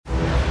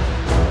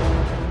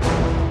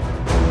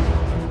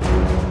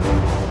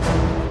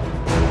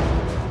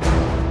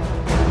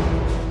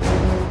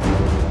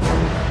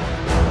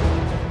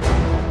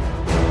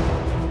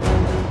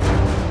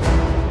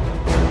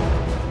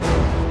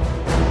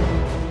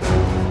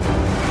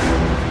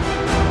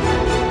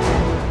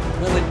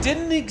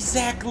didn't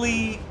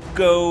exactly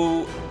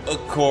go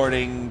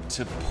according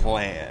to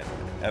plan.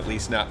 At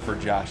least not for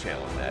Josh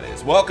Allen, that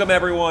is. Welcome,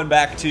 everyone,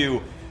 back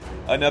to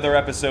another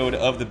episode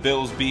of the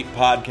Bills Beat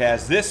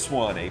podcast. This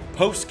one, a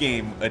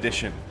post-game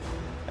edition.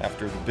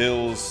 After the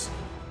Bills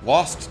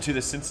lost to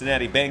the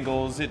Cincinnati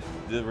Bengals,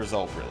 the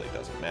result really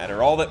doesn't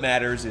matter. All that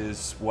matters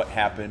is what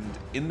happened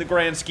in the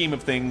grand scheme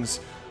of things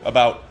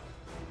about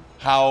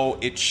how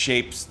it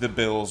shapes the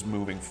Bills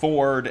moving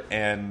forward,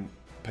 and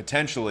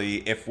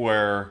potentially if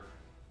we're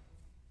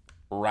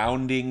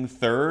rounding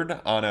third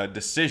on a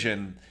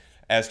decision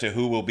as to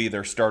who will be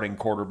their starting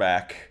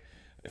quarterback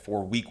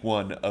for week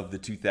one of the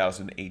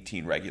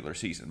 2018 regular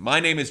season. My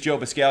name is Joe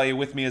Biscaglia.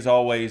 With me, as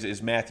always,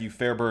 is Matthew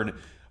Fairburn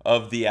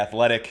of The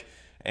Athletic.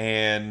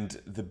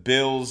 And the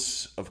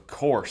Bills, of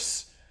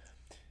course,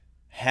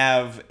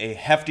 have a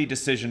hefty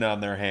decision on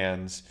their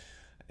hands,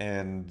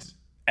 and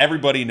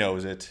everybody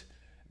knows it.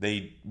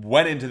 They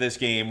went into this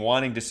game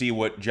wanting to see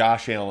what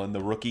Josh Allen,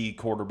 the rookie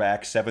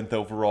quarterback, 7th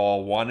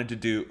overall, wanted to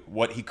do,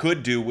 what he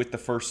could do with the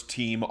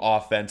first-team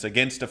offense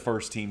against a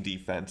first-team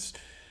defense.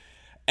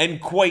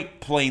 And quite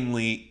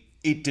plainly,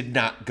 it did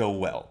not go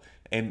well.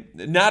 And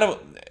not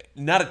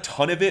a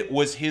ton of it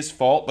was his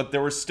fault, but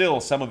there was still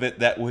some of it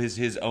that was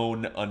his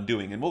own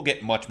undoing. And we'll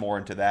get much more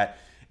into that,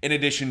 in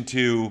addition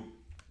to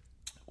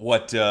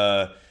what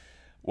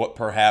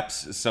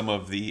perhaps some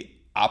of the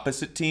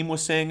opposite team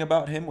was saying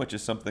about him, which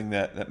is something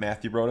that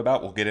Matthew wrote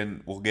about. We'll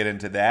get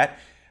into that,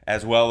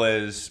 as well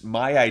as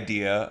my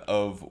idea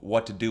of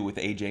what to do with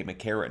A.J.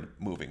 McCarron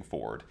moving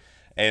forward.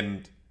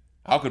 And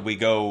how could we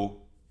go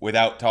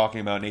without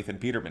talking about Nathan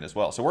Peterman as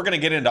well? So we're going to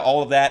get into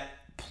all of that.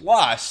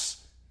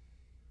 Plus,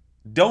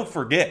 don't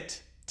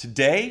forget,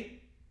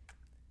 today,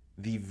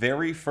 the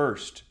very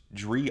first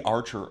Dree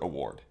Archer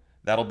Award.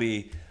 That'll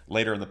be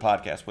later in the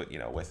podcast,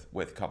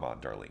 with Come On,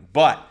 Darlene.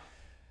 But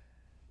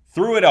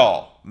through it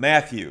all,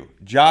 Matthew,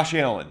 Josh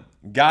Allen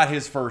got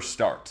his first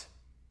start.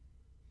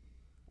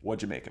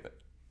 What'd you make of it?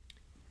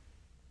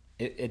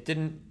 It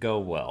didn't go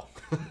well.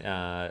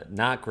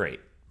 Not great,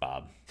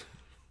 Bob.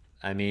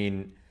 I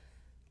mean,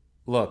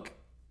 look,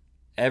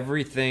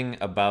 everything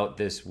about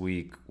this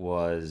week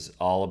was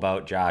all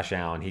about Josh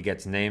Allen. He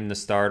gets named the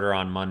starter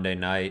on Monday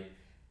night.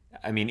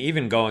 I mean,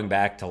 even going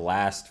back to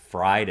last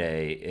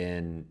Friday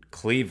in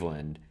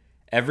Cleveland,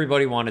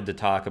 everybody wanted to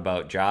talk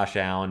about Josh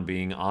Allen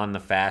being on the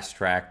fast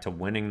track to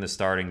winning the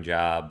starting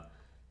job.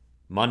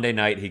 Monday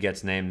night, he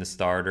gets named the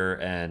starter,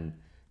 and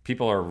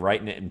people are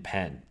writing it in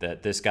pen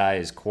that this guy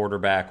is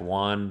quarterback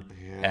one,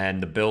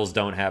 and the Bills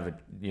don't have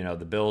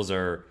the Bills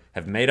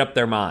have made up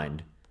their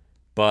mind.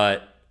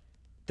 But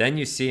then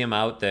you see him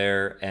out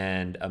there,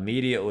 and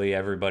immediately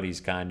everybody's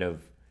kind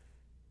of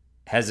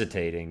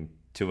hesitating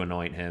to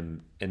anoint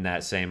him in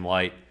that same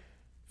light,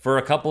 for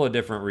a couple of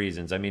different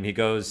reasons. I mean, he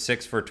goes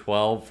 6 for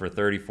 12 for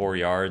 34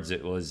 yards.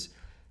 It was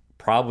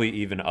probably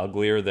even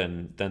uglier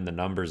than the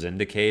numbers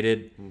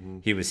indicated. Mm-hmm.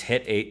 He was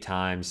hit 8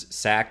 times,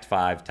 sacked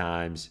 5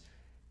 times.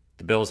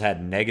 The Bills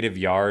had negative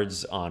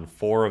yards on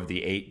 4 of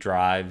the 8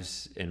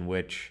 drives in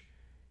which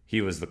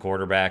he was the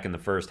quarterback in the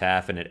first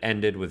half, and it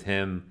ended with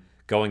him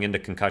going into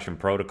concussion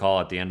protocol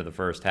at the end of the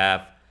first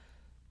half.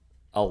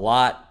 A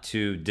lot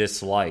to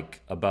dislike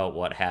about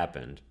what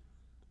happened.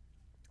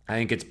 I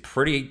think it's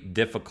pretty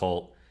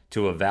difficult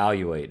to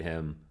evaluate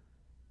him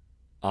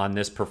on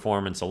this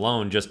performance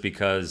alone, just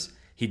because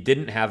he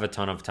didn't have a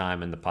ton of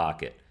time in the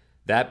pocket.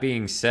 That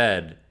being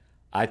said,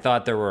 I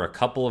thought there were a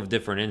couple of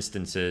different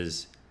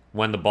instances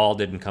when the ball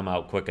didn't come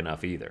out quick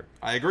enough either.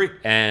 I agree.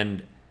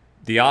 And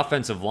the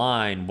offensive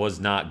line was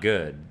not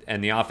good,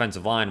 and the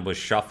offensive line was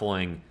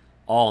shuffling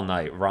all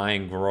night.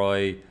 Ryan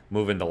Groy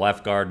moving to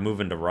left guard,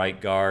 moving to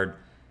right guard.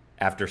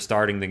 After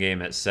starting the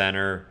game at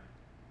center,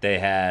 they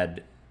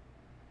had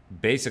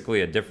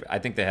basically I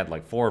think they had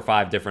like 4 or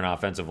 5 different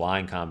offensive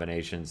line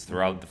combinations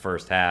throughout the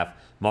first half.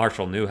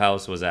 Marshall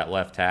Newhouse was at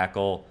left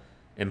tackle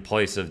in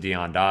place of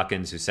Dion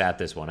Dawkins, who sat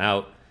this one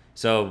out.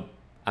 So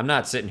I'm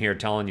not sitting here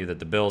telling you that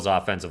the Bills'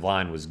 offensive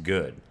line was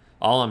good.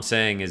 All I'm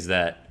saying is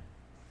that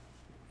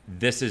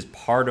this is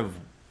part of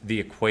the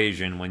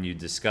equation when you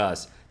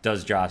discuss,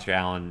 does Josh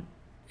Allen,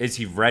 is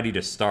he ready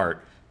to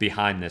start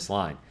behind this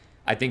line?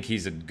 I think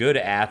he's a good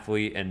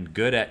athlete and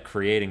good at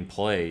creating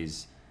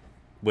plays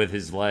with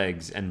his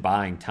legs and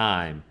buying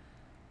time,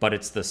 but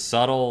it's the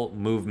subtle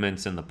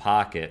movements in the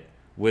pocket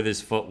with his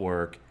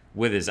footwork,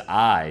 with his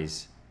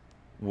eyes,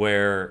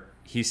 where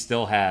he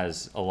still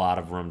has a lot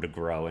of room to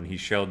grow, and he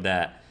showed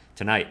that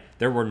tonight.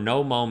 There were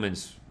no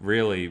moments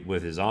really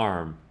with his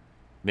arm,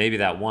 maybe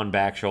that one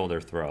back shoulder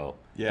throw,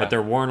 but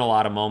there weren't a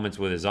lot of moments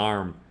with his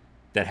arm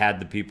that had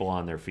the people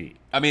on their feet.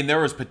 I mean,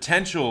 there was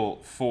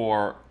potential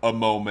for a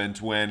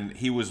moment when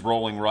he was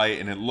rolling right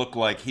and it looked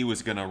like he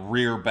was going to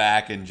rear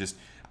back and just,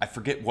 I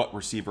forget what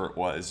receiver it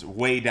was,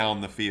 way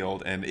down the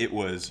field, and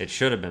it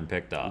should have been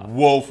picked off.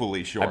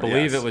 Woefully short. I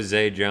believe it was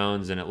Zay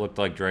Jones, and it looked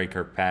like Dre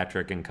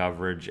Kirkpatrick in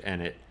coverage,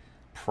 and it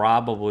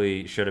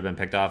probably should have been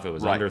picked off. It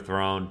was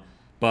underthrown.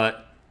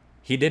 But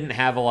he didn't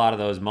have a lot of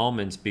those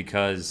moments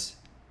because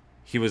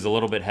he was a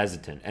little bit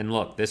hesitant. And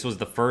look, this was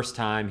the first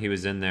time he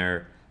was in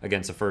there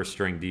against a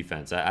first-string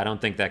defense. I don't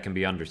think that can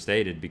be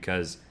understated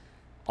because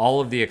all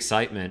of the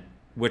excitement,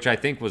 which I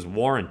think was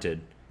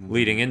warranted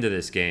leading into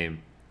this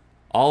game,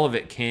 all of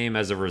it came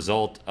as a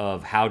result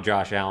of how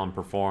Josh Allen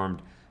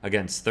performed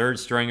against third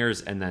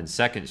stringers and then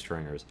second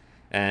stringers.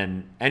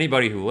 And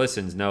anybody who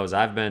listens knows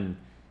I've been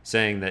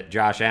saying that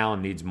Josh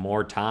Allen needs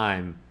more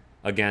time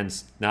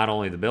against not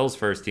only the Bills'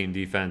 first-team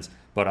defense,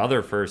 but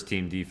other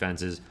first-team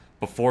defenses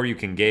before you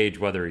can gauge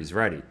whether he's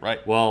ready.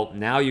 Right. Well,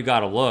 now you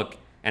got to look,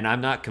 and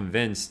I'm not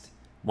convinced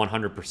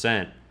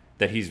 100%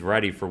 that he's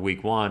ready for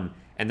Week 1,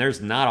 and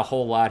there's not a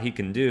whole lot he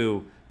can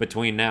do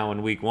between now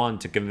and Week 1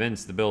 to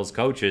convince the Bills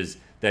coaches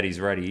that he's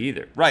ready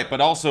either. Right, but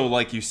also,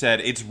 like you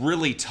said, it's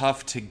really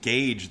tough to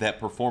gauge that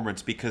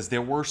performance because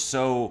there were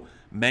so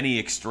many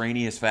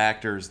extraneous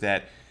factors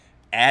that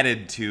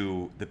added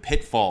to the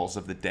pitfalls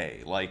of the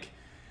day. Like,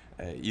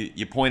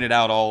 you pointed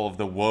out all of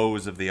the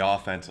woes of the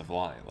offensive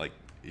line. Like,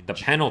 the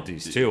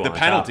penalties, too. The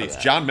penalties.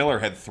 John Miller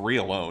had 3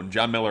 alone.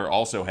 John Miller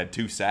also had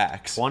 2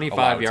 sacks.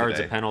 25 yards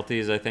of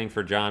penalties, I think,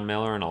 for John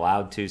Miller, and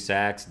allowed 2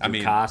 sacks.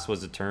 Dukas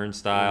was a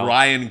turnstile.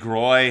 Ryan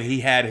Groy, he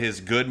had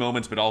his good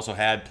moments, but also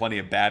had plenty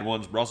of bad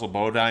ones. Russell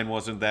Bodine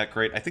wasn't that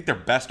great. I think their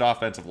best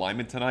offensive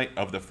lineman tonight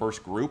of the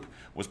first group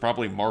was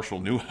probably Marshall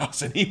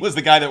Newhouse, and he was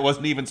the guy that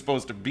wasn't even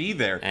supposed to be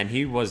there. And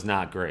he was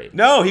not great.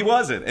 No, he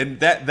wasn't,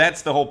 and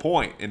that's the whole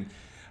point. And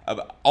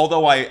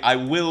although I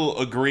will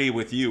agree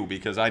with you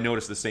because I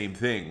noticed the same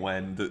thing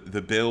when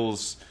the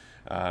Bills,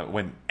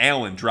 when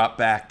Allen dropped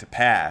back to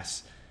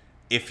pass,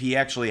 if he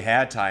actually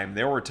had time,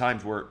 there were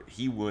times where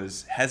he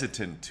was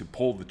hesitant to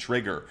pull the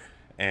trigger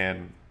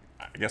and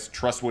I guess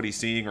trust what he's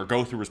seeing or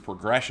go through his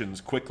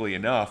progressions quickly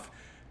enough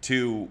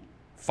to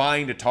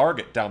find a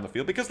target down the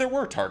field because there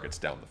were targets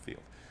down the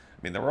field. I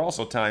mean, there were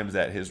also times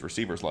that his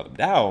receivers let him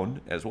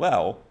down as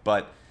well,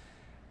 but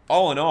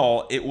all in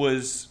all, it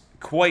was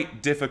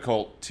quite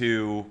difficult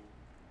to,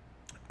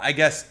 I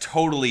guess,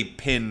 totally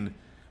pin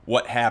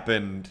what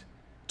happened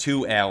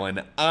to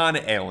Allen on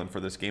Allen for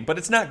this game. But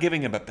it's not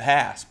giving him a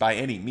pass by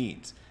any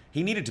means.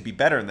 He needed to be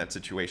better in that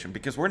situation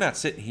because we're not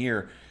sitting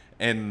here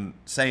and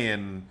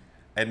saying,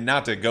 and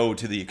not to go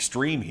to the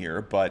extreme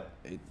here, but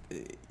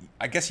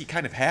I guess you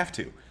kind of have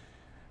to.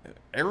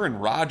 Aaron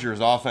Rodgers'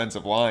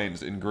 offensive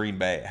lines in Green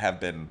Bay have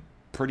been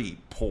pretty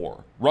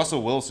poor.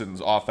 Russell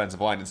Wilson's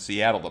offensive line in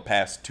Seattle the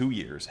past 2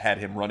 years had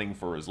him running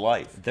for his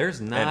life.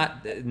 There's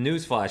not,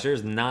 newsflash,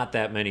 there's not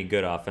that many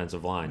good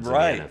offensive lines in the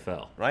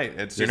NFL.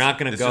 Right. You're not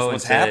going to go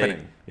and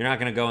say, you're not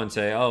going to go and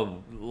say,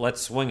 oh,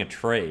 let's swing a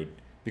trade,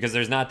 because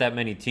there's not that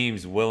many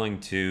teams willing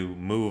to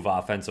move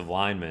offensive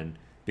linemen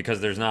because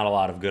there's not a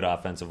lot of good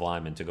offensive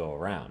linemen to go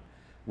around,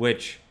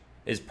 which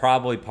is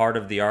probably part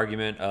of the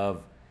argument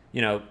of,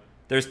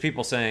 there's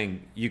people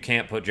saying you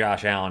can't put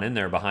Josh Allen in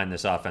there behind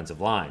this offensive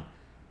line.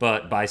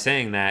 But by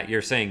saying that,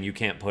 you're saying you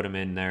can't put him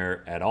in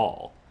there at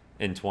all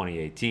in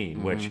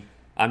 2018, which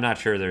I'm not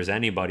sure there's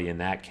anybody in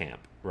that camp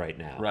right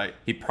now. Right.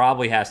 He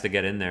probably has to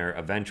get in there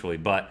eventually,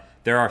 but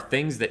there are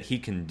things that he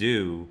can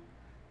do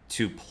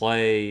to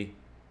play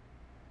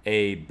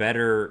a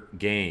better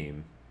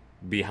game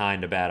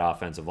behind a bad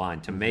offensive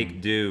line, to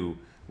make do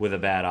with a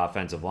bad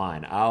offensive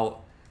line.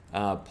 I'll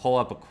pull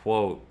up a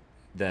quote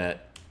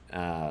that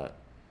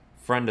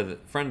friend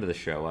of the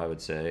show, I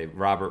would say,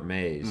 Robert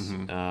Mays,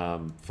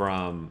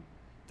 from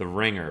The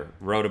Ringer,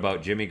 wrote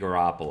about Jimmy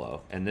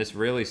Garoppolo, and this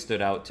really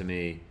stood out to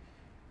me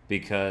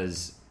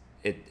because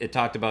it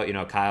talked about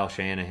Kyle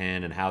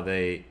Shanahan and how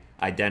they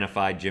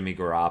identified Jimmy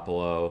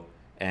Garoppolo,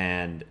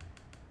 and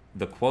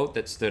the quote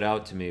that stood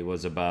out to me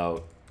was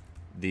about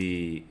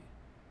the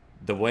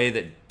way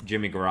that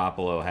Jimmy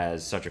Garoppolo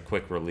has such a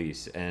quick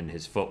release and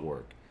his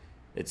footwork.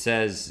 It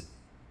says,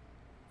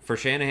 for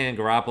Shanahan,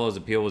 Garoppolo's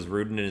appeal was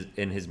rooted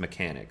in his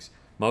mechanics.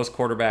 Most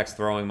quarterbacks'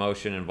 throwing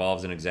motion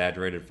involves an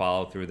exaggerated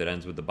follow-through that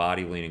ends with the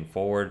body leaning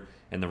forward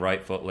and the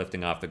right foot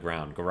lifting off the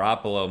ground.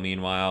 Garoppolo,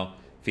 meanwhile,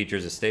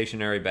 features a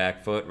stationary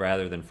back foot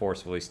rather than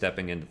forcefully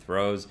stepping into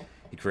throws.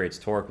 He creates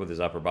torque with his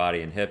upper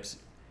body and hips.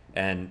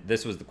 And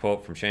this was the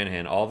quote from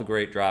Shanahan: all the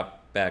great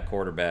drop-back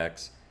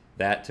quarterbacks,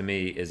 that to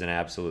me is an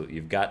absolute.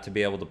 You've got to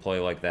be able to play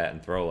like that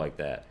and throw like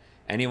that.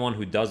 Anyone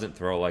who doesn't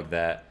throw like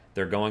that,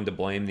 they're going to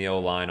blame the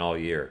O-line all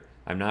year.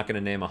 I'm not going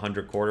to name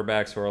 100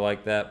 quarterbacks who are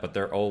like that, but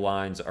their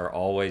O-lines are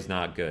always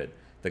not good.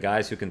 The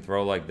guys who can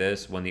throw like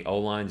this, when the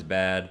O-line's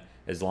bad,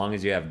 as long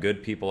as you have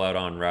good people out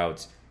on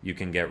routes, you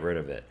can get rid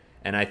of it.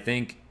 And I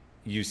think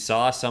you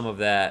saw some of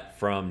that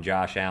from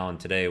Josh Allen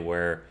today,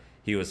 where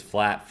he was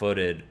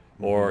flat-footed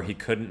or he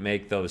couldn't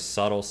make those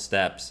subtle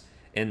steps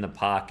in the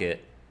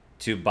pocket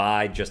to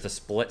buy just a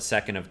split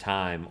second of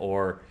time,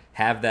 or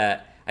have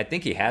that. I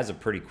think he has a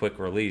pretty quick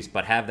release,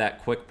 but have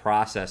that quick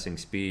processing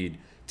speed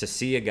to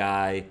see a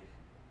guy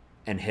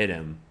and hit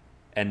him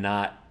and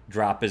not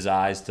drop his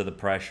eyes to the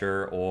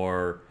pressure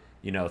or,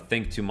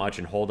 think too much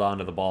and hold on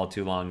to the ball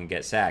too long and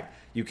get sacked.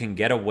 You can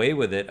get away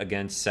with it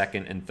against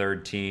second and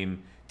third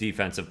team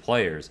defensive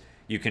players.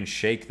 You can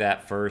shake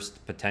that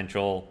first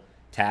potential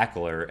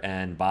tackler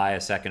and buy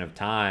a second of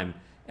time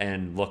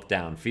and look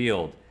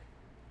downfield.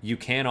 you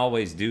can't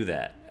always do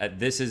that.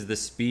 This is the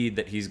speed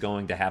that he's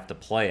going to have to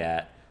play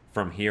at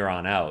from here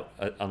on out,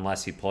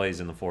 unless he plays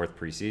in the 4th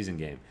preseason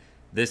game.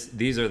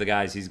 These are the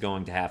guys he's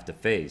going to have to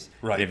face.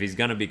 Right. And if he's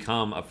going to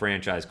become a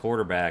franchise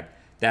quarterback,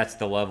 that's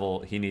the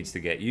level he needs to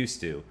get used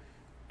to.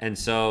 And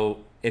so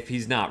if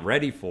he's not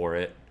ready for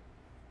it,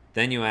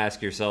 then you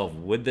ask yourself,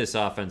 with this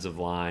offensive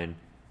line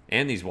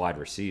and these wide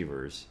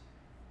receivers,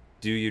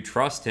 do you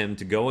trust him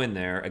to go in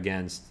there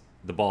against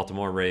the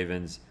Baltimore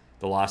Ravens,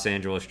 the Los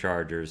Angeles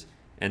Chargers,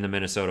 and the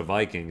Minnesota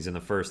Vikings in the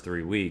first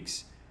 3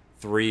 weeks,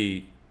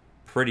 3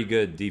 pretty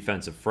good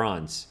defensive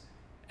fronts,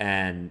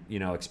 and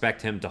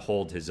expect him to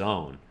hold his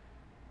own?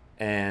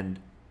 And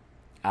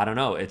I don't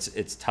know.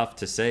 It's tough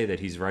to say that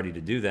he's ready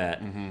to do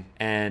that. Mm-hmm.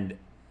 And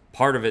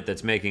part of it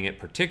that's making it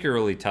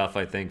particularly tough,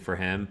 I think, for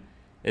him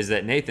is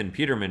that Nathan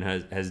Peterman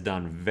has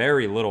done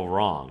very little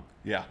wrong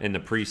in the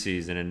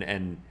preseason,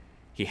 and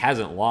he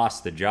hasn't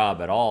lost the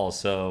job at all.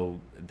 So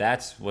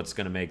that's what's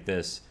going to make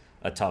this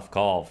a tough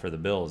call for the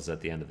Bills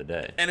at the end of the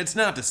day. And it's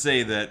not to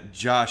say that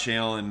Josh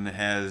Allen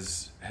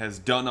has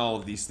done all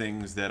of these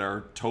things that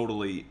are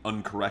totally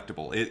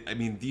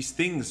uncorrectable. These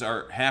things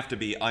have to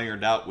be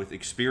ironed out with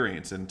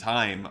experience and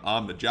time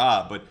on the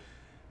job, but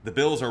the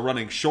Bills are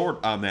running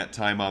short on that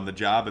time on the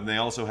job, and they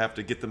also have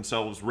to get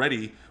themselves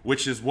ready,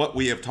 which is what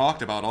we have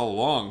talked about all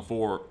along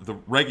for the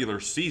regular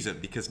season.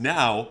 Because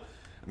now,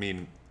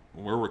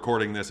 we're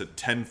recording this at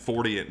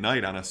 10:40 at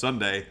night on a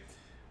Sunday.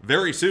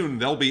 Very soon,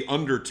 they'll be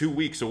under 2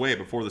 weeks away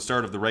before the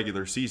start of the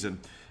regular season.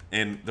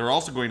 And they're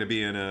also going to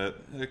be in a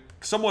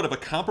somewhat of a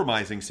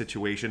compromising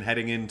situation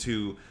heading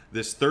into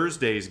this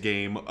Thursday's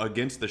game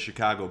against the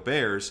Chicago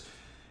Bears.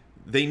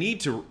 They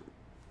need to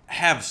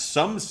have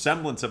some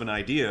semblance of an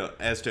idea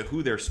as to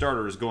who their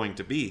starter is going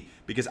to be,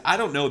 because I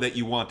don't know that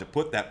you want to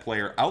put that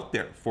player out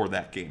there for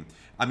that game.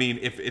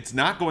 If it's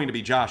not going to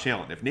be Josh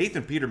Allen, if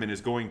Nathan Peterman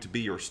is going to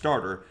be your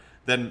starter,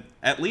 then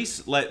at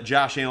least let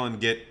Josh Allen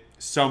get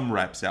some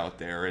reps out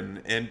there,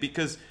 and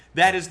because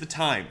that is the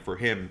time for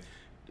him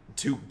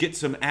to get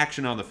some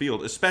action on the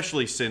field,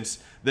 especially since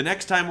the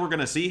next time we're going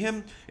to see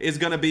him is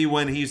going to be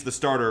when he's the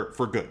starter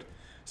for good.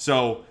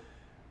 So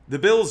the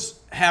Bills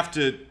have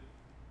to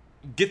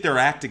get their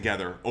act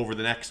together over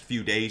the next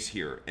few days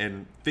here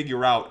and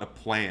figure out a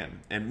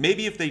plan. And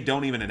maybe if they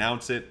don't even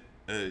announce it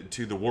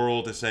to the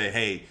world to say,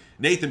 hey,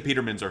 Nathan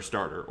Peterman's our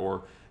starter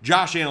or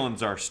Josh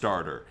Allen's our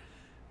starter,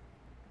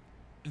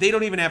 they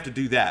don't even have to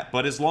do that.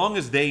 But as long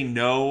as they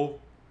know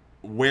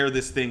where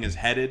this thing is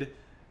headed,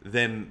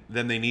 then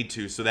they need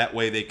to. So that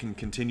way they can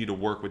continue to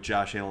work with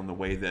Josh Allen the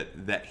way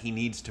that he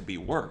needs to be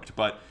worked.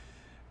 But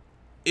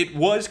it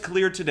was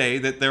clear today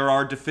that there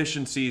are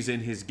deficiencies in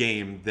his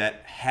game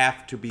that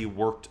have to be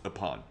worked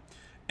upon.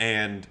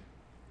 And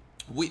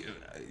we,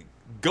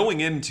 going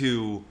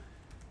into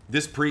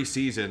this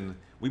preseason,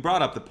 we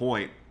brought up the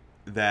point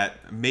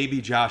that maybe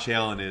Josh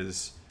Allen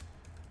is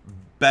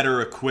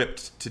better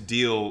equipped to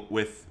deal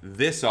with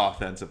this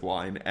offensive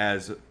line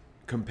as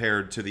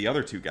compared to the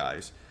other two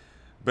guys.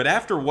 But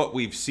after what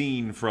we've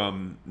seen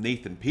from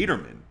Nathan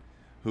Peterman,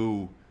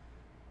 who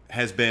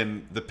has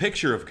been the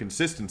picture of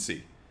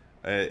consistency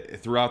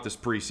throughout this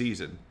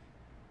preseason,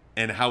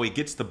 and how he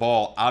gets the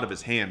ball out of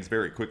his hands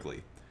very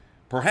quickly,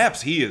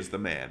 perhaps he is the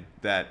man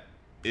that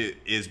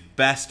is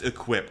best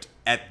equipped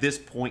at this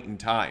point in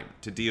time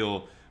to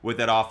deal with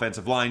that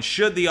offensive line,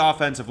 should the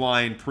offensive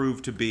line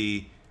prove to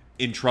be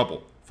in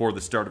trouble for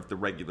the start of the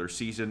regular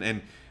season.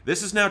 And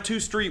this is now 2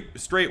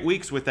 straight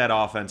weeks with that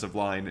offensive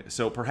line,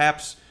 so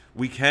perhaps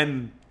we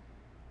can,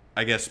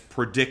 I guess,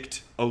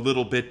 predict a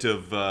little bit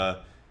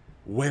of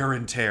wear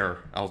and tear,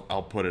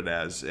 I'll put it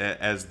as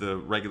the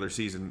regular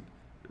season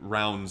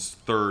rounds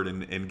third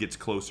and gets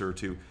closer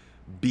to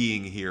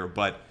being here.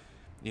 But,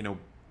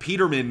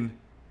 Peterman,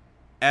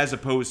 as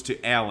opposed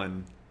to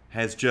Allen,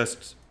 has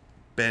just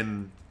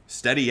been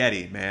steady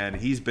Eddie, man.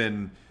 He's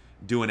been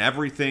doing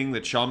everything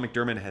that Sean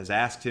McDermott has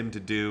asked him to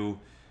do.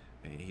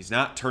 He's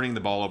not turning the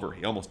ball over.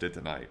 He almost did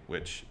tonight,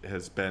 which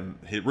has been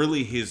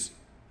really his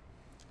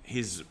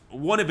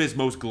one of his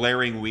most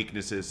glaring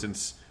weaknesses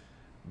since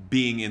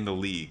being in the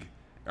league,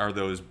 are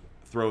those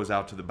throws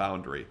out to the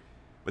boundary.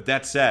 But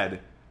that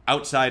said,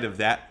 outside of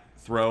that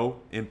throw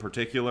in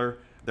particular,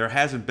 there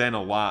hasn't been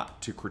a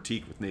lot to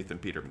critique with Nathan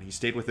Peterman. He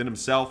stayed within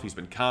himself. He's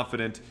been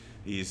confident.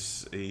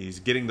 He's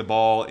getting the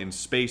ball in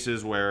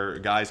spaces where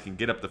guys can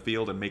get up the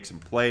field and make some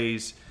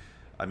plays.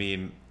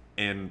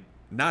 And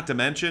not to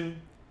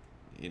mention,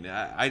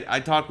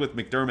 I talked with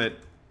McDermott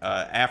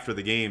after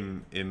the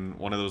game in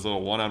one of those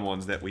little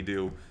one-on-ones that we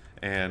do,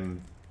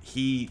 and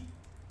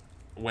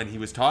when he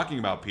was talking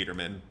about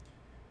Peterman,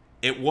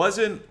 it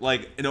wasn't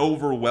like an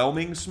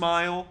overwhelming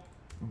smile,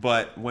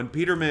 but when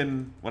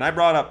I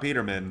brought up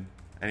Peterman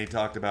and he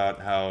talked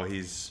about how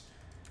he's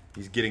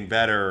getting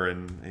better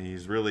and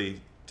he's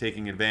really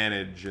taking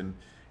advantage, and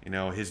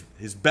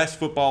his best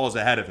football is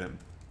ahead of him.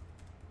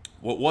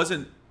 What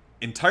wasn't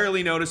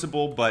entirely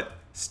noticeable, but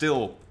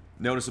still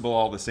noticeable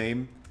all the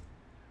same,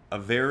 a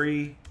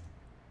very,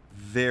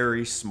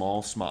 very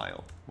small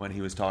smile when he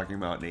was talking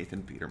about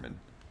Nathan Peterman.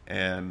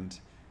 And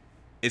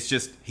It's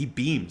just he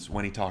beams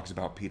when he talks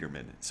about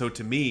Peterman. So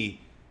to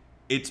me,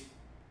 it's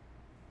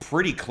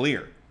pretty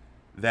clear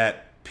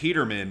that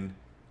Peterman,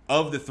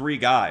 of the three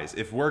guys,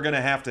 if we're going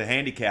to have to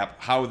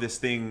handicap how this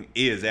thing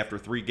is after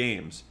 3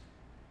 games,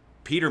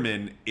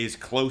 Peterman is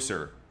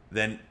closer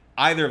than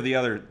either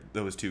of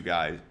those two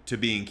guys to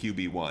being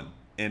QB1.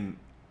 And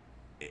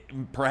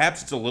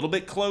perhaps it's a little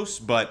bit close,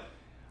 but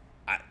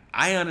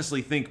I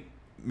honestly think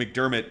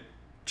McDermott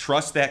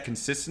trusts that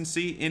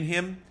consistency in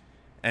him,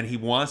 and he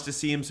wants to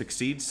see him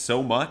succeed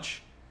so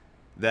much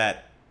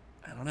that,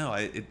 I don't know,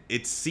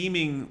 it's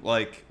seeming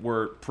like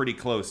we're pretty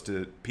close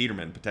to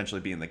Peterman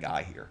potentially being the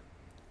guy here.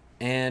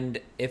 And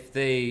if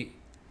they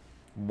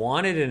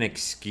wanted an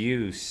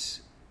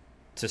excuse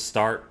to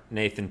start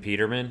Nathan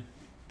Peterman,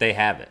 they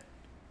have it.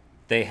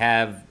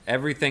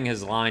 Everything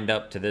has lined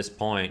up to this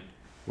point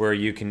where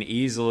you can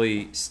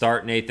easily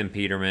start Nathan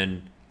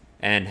Peterman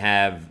and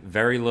have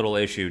very little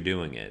issue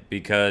doing it,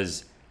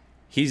 because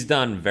he's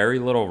done very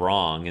little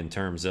wrong in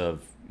terms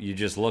of, you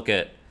just look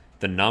at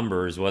the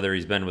numbers, whether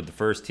he's been with the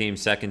first team,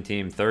 second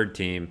team, third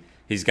team,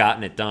 he's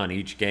gotten it done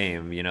each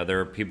game. You know, there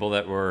are people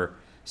that were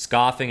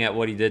scoffing at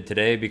what he did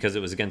today because it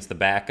was against the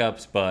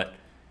backups, but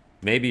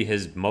maybe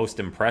his most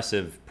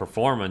impressive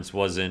performance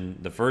was in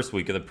the first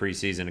week of the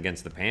preseason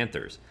against the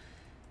Panthers.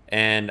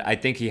 And I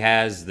think he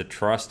has the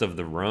trust of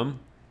the room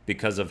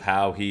because of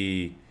how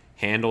he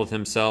handled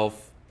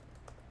himself,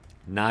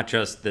 not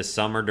just this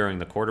summer during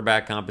the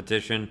quarterback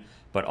competition,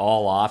 but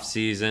all off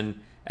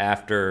season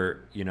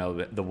after, you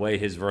know, the way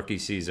his rookie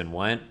season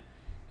went.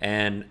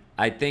 And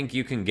I think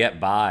you can get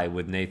by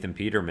with Nathan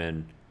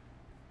Peterman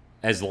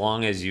as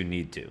long as you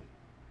need to.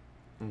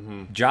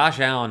 Mm-hmm. Josh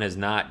Allen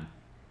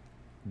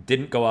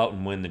didn't go out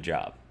and win the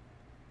job.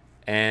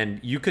 And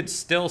you could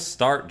still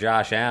start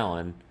Josh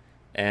Allen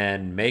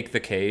and make the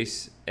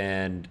case,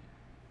 and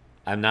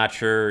I'm not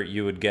sure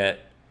you would get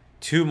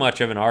too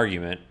much of an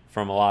argument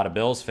from a lot of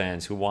Bills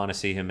fans who want to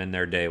see him in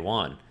there day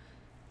one.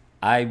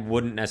 I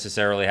wouldn't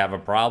necessarily have a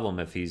problem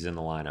if he's in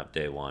the lineup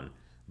day one.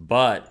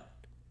 But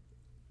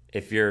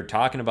if you're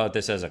talking about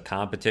this as a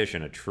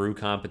competition, a true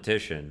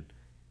competition,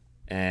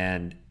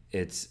 and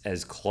it's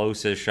as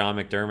close as Sean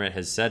McDermott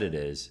has said it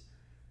is,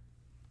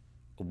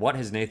 what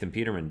has Nathan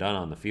Peterman done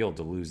on the field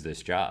to lose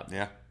this job?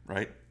 Yeah,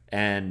 right.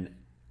 And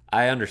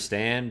I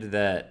understand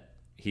that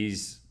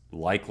he's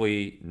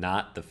likely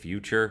not the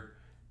future.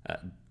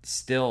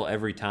 Still,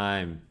 every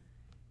time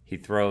he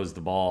throws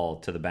the ball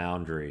to the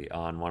boundary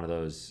on one of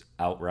those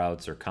out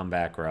routes or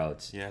comeback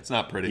routes, yeah, it's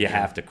not pretty. You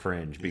have to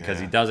cringe because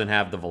he doesn't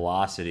have the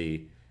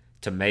velocity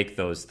to make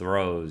those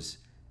throws,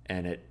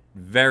 and it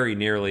very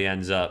nearly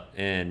ends up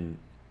in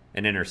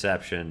an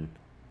interception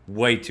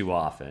way too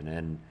often.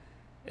 And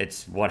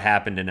it's what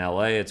happened in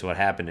LA. It's what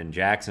happened in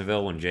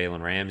Jacksonville when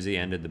Jalen Ramsey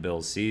ended the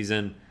Bills'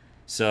 season.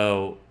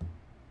 So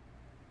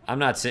I'm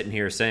not sitting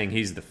here saying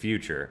he's the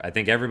future. I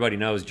think everybody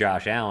knows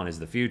Josh Allen is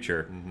the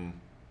future. Mm-hmm.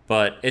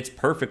 But it's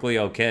perfectly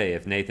okay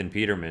if Nathan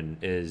Peterman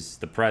is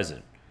the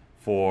present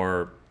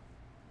for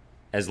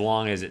as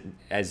long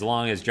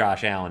as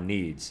Josh Allen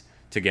needs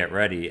to get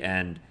ready.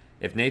 And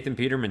if Nathan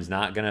Peterman's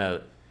not going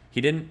to – he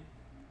didn't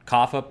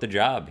cough up the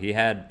job. He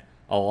had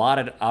a lot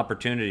of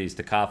opportunities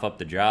to cough up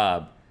the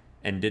job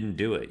and didn't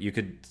do it. You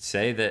could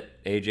say that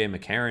A.J.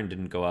 McCarron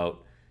didn't go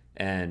out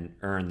and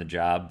earn the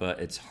job,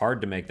 but it's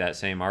hard to make that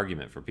same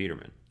argument for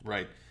Peterman.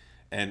 Right.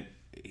 And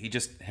he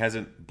just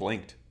hasn't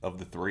blinked of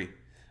the three.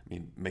 I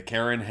mean,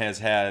 McCarron has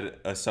had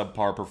a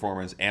subpar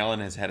performance.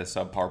 Allen has had a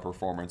subpar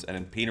performance. And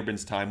in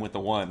Peterman's time with the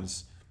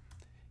ones,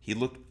 he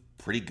looked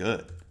pretty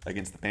good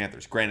against the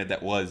Panthers. Granted,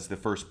 that was the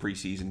first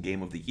preseason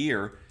game of the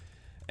year,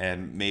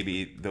 and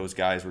maybe those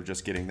guys were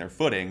just getting their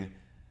footing.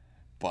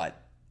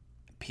 But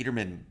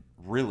Peterman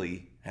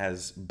really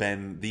has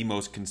been the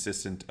most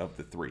consistent of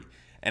the three.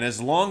 And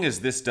as long as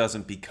this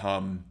doesn't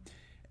become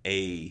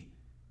a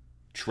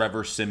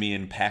Trevor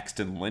Siemian,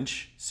 Paxton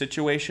Lynch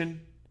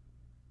situation,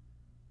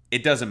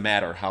 it doesn't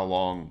matter how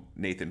long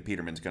Nathan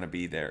Peterman's going to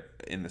be there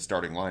in the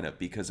starting lineup,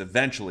 because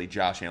eventually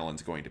Josh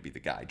Allen's going to be the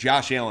guy.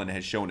 Josh Allen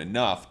has shown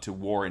enough to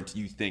warrant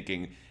you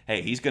thinking,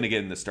 hey, he's going to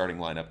get in the starting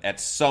lineup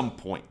at some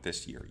point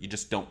this year. You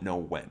just don't know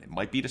when. It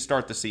might be to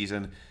start the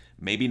season,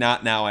 maybe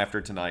not now after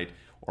tonight,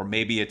 or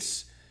maybe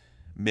it's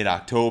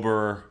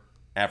mid-October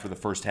after the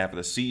first half of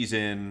the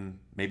season,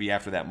 maybe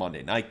after that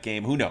Monday night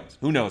game. Who knows?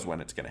 Who knows when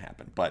it's going to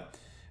happen? But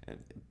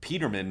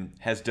Peterman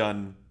has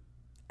done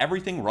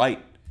everything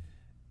right.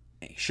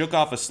 He shook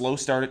off a slow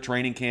start at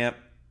training camp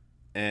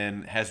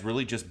and has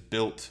really just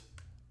built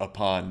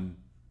upon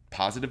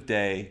positive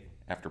day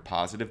after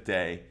positive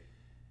day.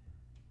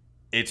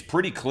 It's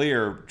pretty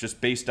clear,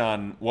 just based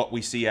on what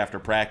we see after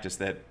practice,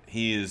 that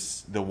he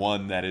is the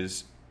one that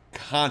is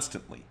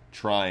constantly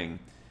trying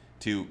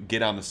to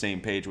get on the same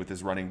page with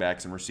his running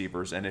backs and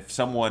receivers. And if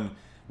someone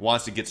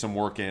wants to get some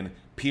work in,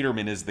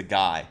 Peterman is the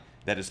guy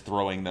that is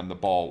throwing them the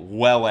ball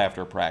well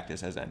after practice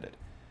has ended.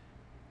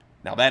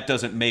 Now, that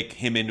doesn't make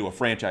him into a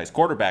franchise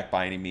quarterback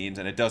by any means,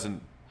 and it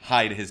doesn't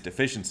hide his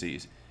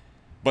deficiencies.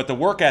 But the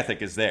work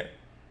ethic is there.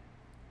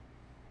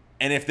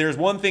 And if there's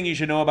one thing you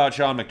should know about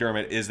Sean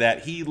McDermott is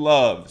that he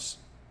loves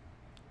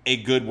a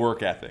good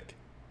work ethic.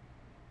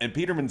 And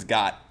Peterman's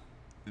got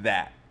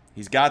that.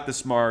 He's got the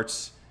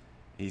smarts.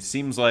 He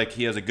seems like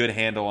he has a good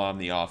handle on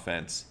the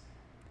offense.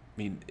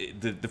 I mean,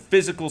 the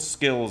physical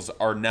skills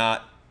are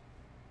not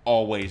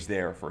always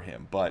there for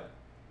him, but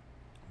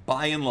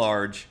by and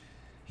large,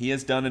 he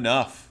has done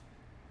enough.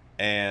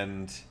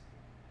 And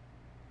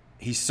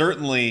he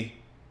certainly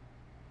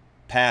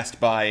passed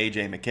by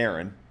A.J.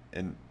 McCarron,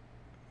 and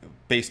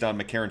based on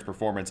McCarron's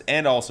performance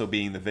and also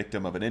being the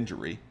victim of an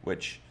injury,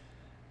 which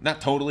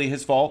not totally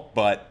his fault,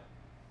 but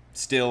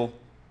still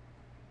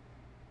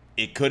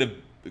it could have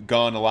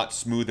gone a lot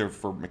smoother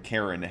for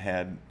McCarron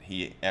had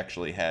he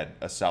actually had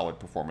a solid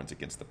performance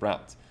against the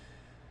Browns.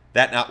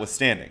 That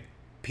notwithstanding,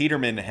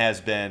 Peterman has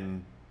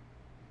been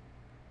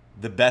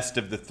the best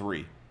of the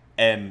three.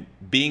 And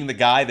being the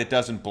guy that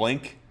doesn't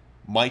blink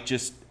might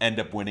just end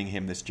up winning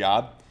him this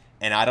job.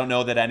 And I don't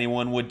know that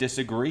anyone would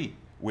disagree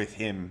with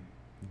him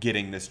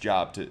getting this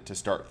job to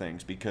start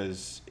things,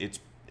 because it's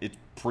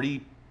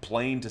pretty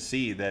plain to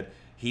see that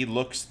he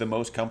looks the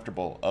most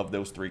comfortable of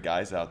those three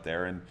guys out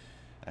there. And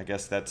I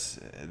guess that's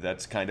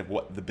kind of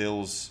what the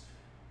Bills,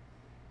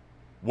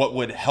 what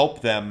would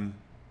help them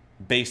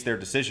base their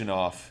decision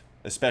off,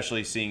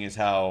 especially seeing as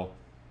how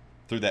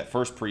through that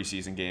first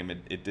preseason game,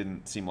 it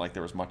didn't seem like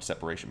there was much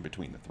separation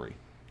between the three.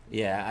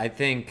 Yeah, I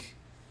think,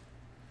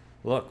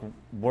 look,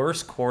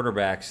 worse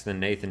quarterbacks than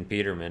Nathan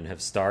Peterman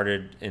have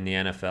started in the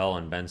NFL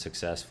and been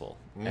successful.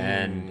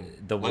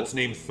 And let's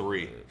name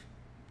three.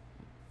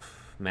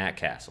 Matt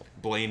Castle.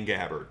 Blaine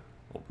Gabbert.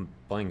 Well,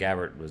 Blaine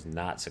Gabbert was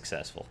not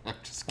successful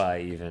by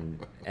even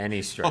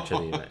any stretch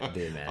of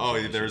the imagination.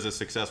 Oh, there's a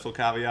successful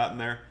caveat in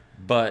there?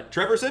 But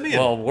Trevor Siemian.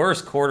 Well,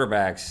 worse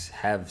quarterbacks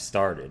have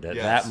started. Yes.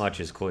 That much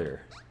is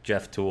clear.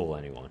 Jeff Toole,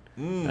 anyone.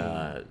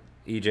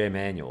 E.J.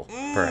 Manuel,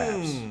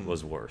 perhaps,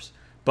 was worse.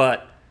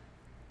 But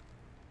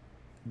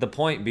the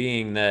point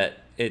being that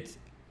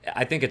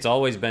I think it's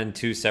always been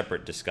two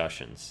separate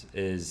discussions.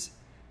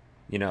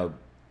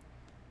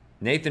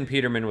 Nathan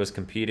Peterman was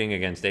competing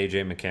against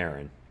A.J.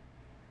 McCarron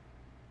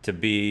to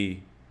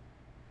be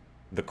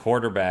the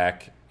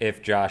quarterback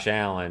if Josh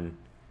Allen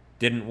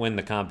didn't win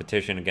the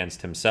competition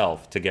against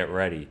himself to get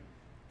ready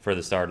for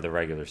the start of the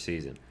regular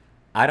season.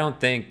 I don't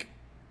think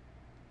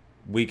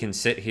we can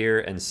sit here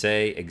and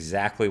say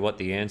exactly what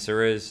the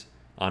answer is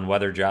on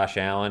whether Josh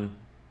Allen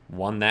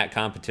won that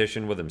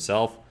competition with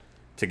himself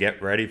to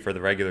get ready for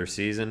the regular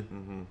season.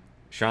 Mm-hmm.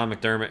 Sean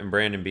McDermott and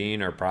Brandon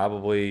Beane are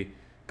probably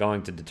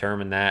going to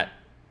determine that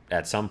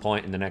at some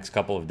point in the next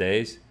couple of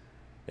days,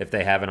 if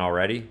they haven't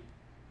already.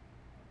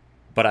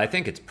 But I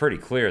think it's pretty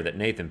clear that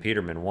Nathan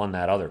Peterman won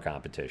that other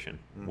competition,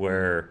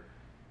 where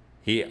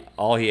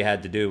all he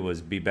had to do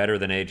was be better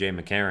than A.J.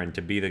 McCarron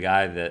to be the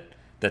guy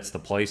that's the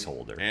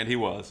placeholder. And he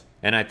was.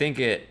 And I think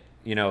it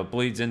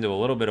bleeds into a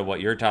little bit of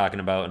what you're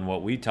talking about and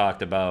what we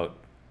talked about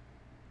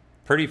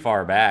pretty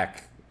far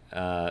back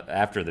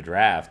after the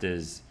draft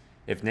is,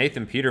 if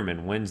Nathan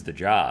Peterman wins the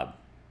job,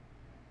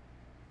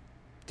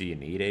 do you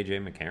need A.J.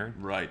 McCarron?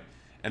 Right.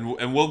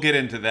 And we'll get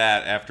into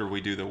that after we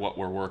do what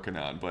we're working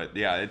on. But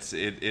yeah,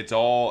 it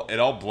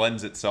all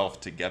blends itself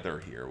together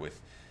here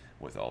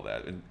with all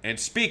that. And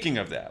speaking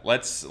of that,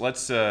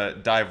 let's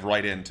dive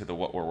right into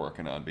what we're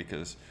working on,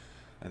 because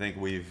I think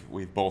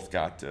we've both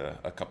got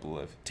a couple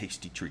of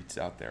tasty treats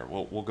out there.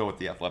 We'll go with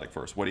The Athletic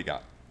first. What do you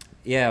got?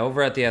 Yeah,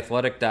 over at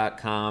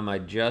theathletic.com, I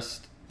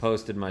just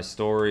posted my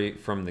story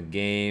from the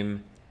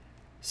game.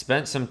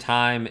 Spent some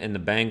time in the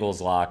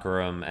Bengals locker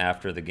room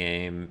after the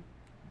game,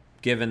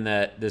 given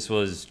that this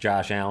was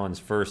Josh Allen's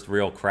first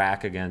real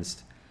crack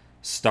against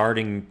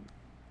starting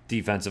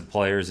defensive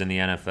players in the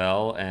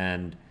NFL.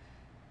 And,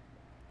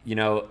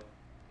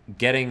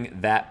 getting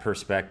that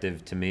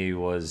perspective to me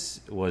was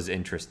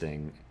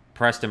interesting.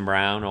 Preston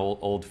Brown,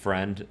 old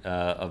friend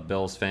of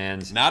Bills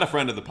fans. Not a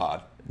friend of the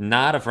pod.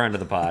 Not a friend of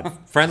the pod.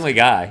 Friendly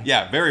guy.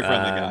 Yeah, very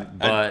friendly guy.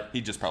 But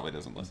he just probably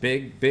doesn't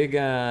listen.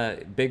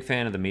 Big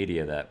fan of the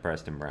media, that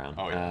Preston Brown.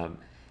 Oh, yeah.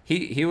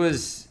 He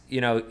was,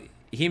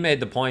 he made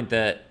the point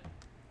that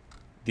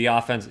the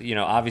offense,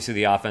 obviously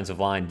the offensive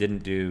line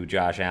didn't do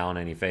Josh Allen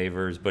any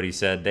favors, but he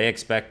said they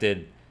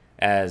expected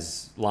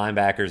as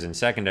linebackers and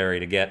secondary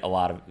to get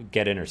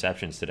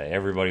interceptions today.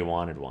 Everybody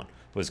wanted one.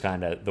 Was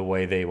kind of the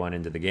way they went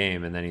into the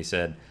game. And then he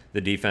said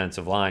the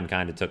defensive line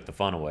kind of took the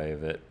fun away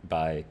of it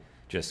by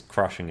just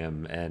crushing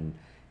him. And,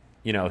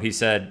 he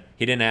said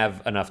he didn't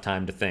have enough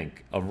time to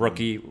think. A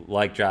rookie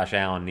like Josh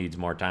Allen needs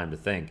more time to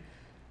think.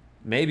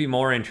 Maybe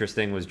more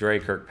interesting was Dre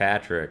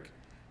Kirkpatrick,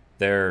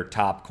 their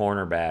top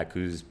cornerback,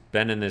 who's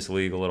been in this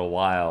league a little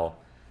while.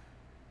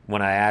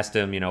 When I asked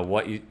him,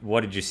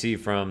 what did you see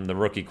from the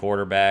rookie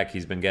quarterback?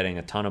 He's been getting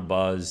a ton of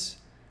buzz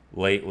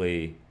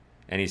lately.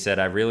 And he said,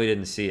 I really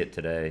didn't see it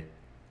today.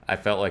 I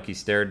felt like he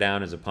stared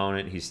down his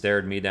opponent. He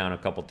stared me down a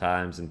couple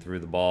times and threw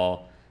the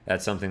ball.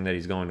 That's something that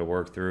he's going to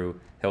work through.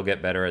 He'll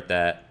get better at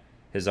that.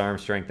 His arm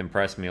strength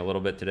impressed me a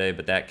little bit today,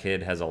 but that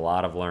kid has a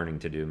lot of learning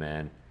to do,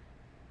 man.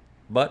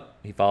 But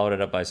he followed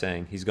it up by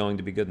saying he's going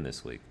to be good in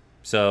this league.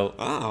 So,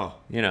 Oh,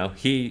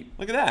 he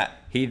look at that.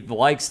 he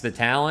likes the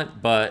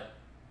talent, but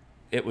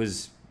it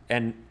was,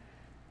 and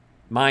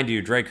mind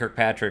you, Dre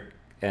Kirkpatrick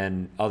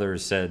and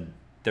others said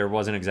there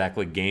wasn't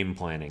exactly game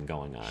planning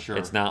going on. Sure.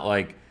 It's not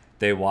like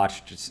they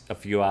watched a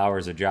few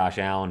hours of Josh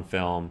Allen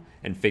film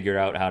and figured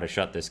out how to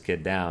shut this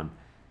kid down.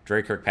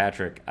 Dre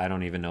Kirkpatrick, I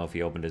don't even know if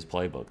he opened his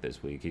playbook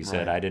this week. He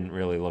said, Right. I didn't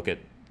really look at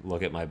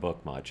my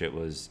book much. It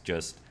was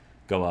just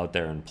go out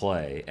there and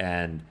play.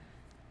 And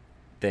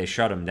they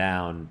shut him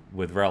down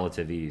with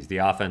relative ease. The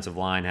offensive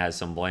line has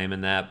some blame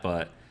in that,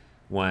 but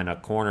when a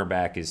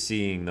cornerback is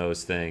seeing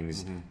those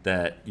things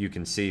that you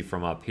can see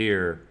from up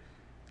here,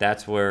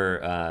 that's where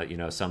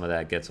some of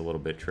that gets a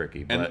little bit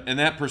tricky. But And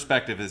that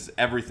perspective is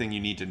everything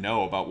you need to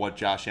know about what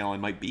Josh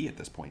Allen might be at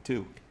this point,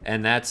 too.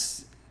 and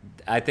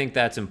I think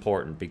that's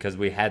important because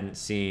we hadn't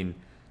seen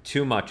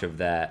too much of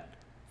that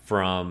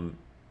from,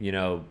 he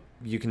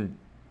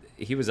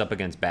was up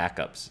against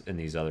backups in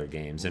these other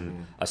games.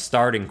 And a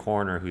starting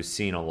corner who's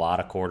seen a lot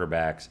of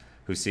quarterbacks,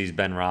 who sees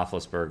Ben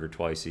Roethlisberger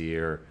twice a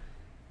year,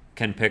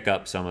 can pick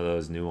up some of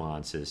those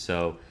nuances.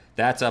 So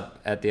that's up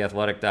at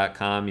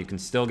theathletic.com. You can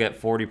still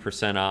get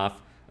 40%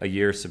 off a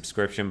year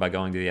subscription by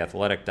going to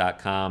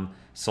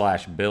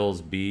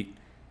theathletic.com/BillsBeat.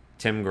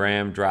 Tim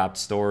Graham dropped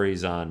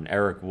stories on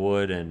Eric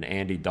Wood and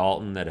Andy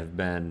Dalton that have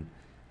been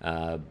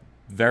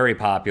very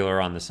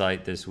popular on the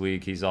site this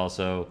week. He's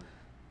also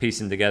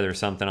piecing together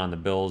something on the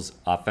Bills'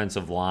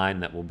 offensive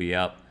line that will be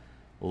up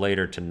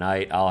later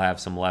tonight. I'll have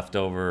some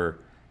leftover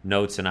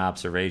notes and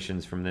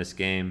observations from this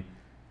game.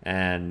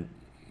 And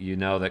you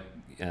know that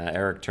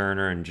Eric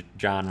Turner and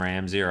John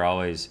Ramsey are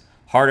always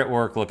hard at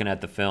work looking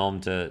at the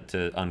film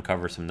to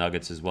uncover some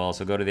nuggets as well.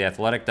 So go to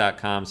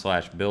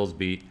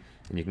theathletic.com/BillsBeat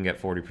and you can get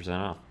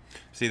 40% off.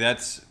 See,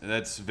 that's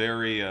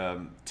very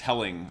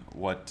telling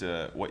what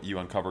you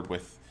uncovered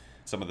with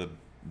some of the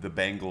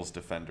Bengals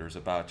defenders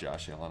about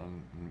Josh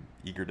Allen. I'm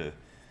eager to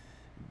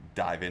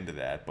dive into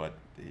that, but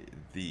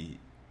the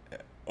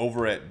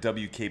over at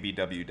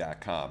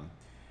WKBW.com,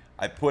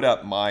 I put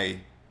up my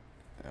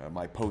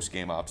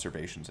post-game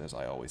observations, as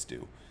I always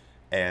do,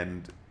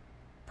 and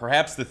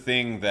perhaps the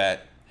thing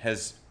that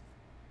has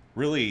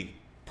really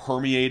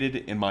permeated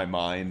in my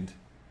mind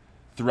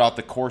throughout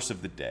the course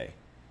of the day,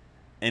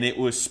 and it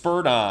was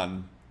spurred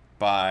on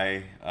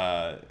by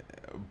the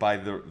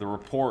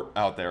report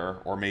out there,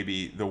 or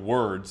maybe the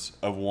words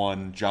of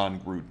one John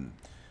Gruden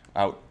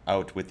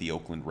out with the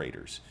Oakland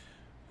Raiders,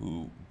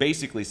 who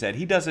basically said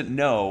he doesn't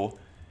know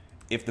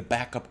if the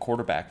backup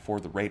quarterback for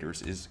the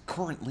Raiders is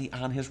currently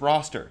on his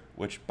roster,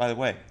 which, by the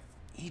way,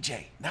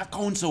 EJ, not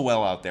going so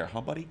well out there, huh,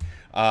 buddy?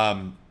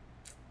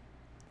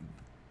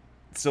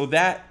 So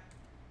that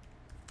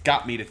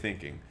got me to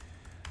thinking.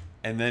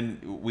 And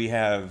then we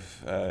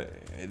have,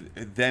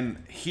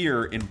 then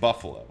here in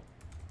Buffalo,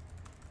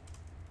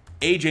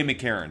 A.J.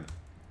 McCarron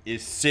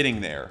is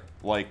sitting there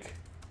like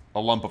a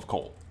lump of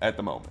coal at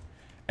the moment.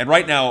 And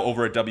right now,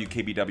 over at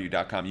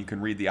WKBW.com, you can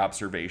read the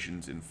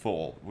observations in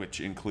full, which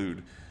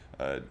include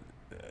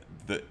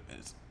the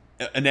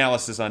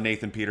analysis on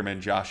Nathan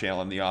Peterman, Josh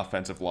Allen, the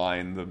offensive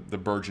line, the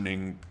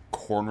burgeoning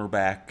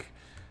cornerback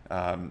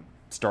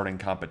starting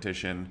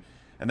competition.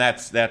 And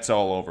that's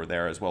all over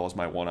there, as well as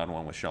my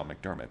one-on-one with Sean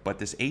McDermott. But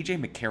this A.J.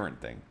 McCarron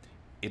thing,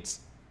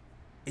 it's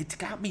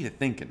got me to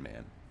thinking,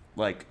 man.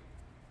 Like,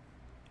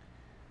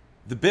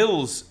 the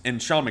Bills and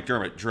Sean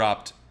McDermott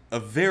dropped a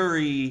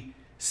very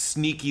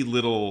sneaky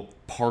little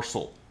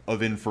parcel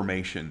of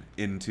information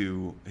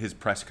into his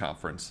press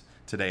conference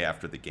today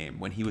after the game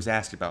when he was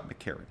asked about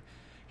McCarron.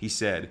 He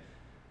said,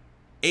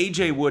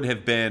 A.J. would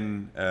have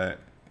been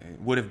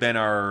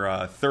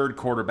our third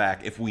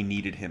quarterback if we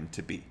needed him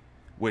to be,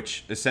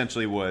 which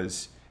essentially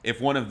was if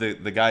one of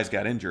the guys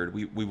got injured,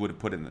 we would have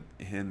put him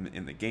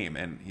in the game.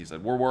 And he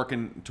said, we're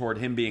working toward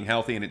him being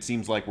healthy, and it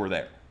seems like we're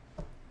there.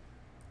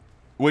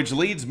 Which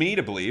leads me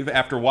to believe,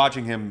 after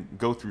watching him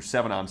go through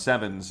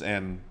 7-on-7s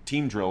and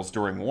team drills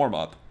during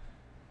warm-up,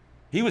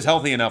 he was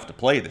healthy enough to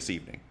play this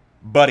evening,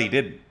 but he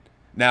didn't.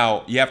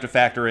 Now, you have to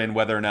factor in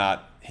whether or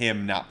not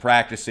him not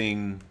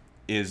practicing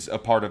is a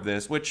part of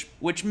this, which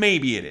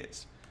maybe it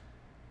is.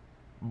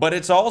 But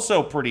it's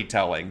also pretty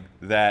telling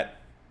that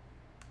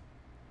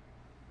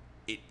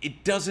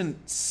it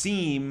doesn't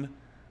seem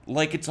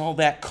like it's all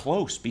that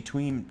close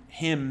between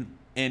him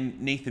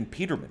and Nathan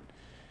Peterman.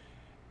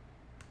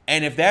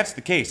 And if that's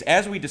the case,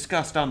 as we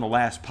discussed on the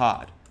last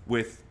pod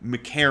with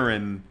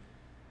McCarron,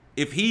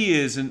 if he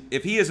isn't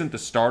the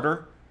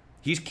starter,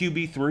 he's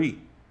QB3.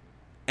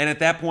 And at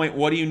that point,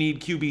 what do you need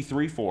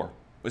QB3 for?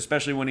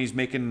 Especially when he's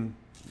making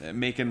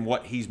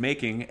what he's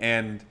making.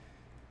 And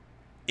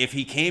if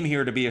he came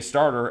here to be a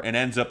starter and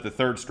ends up the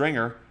third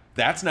stringer,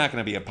 that's not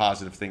going to be a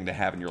positive thing to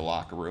have in your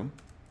locker room.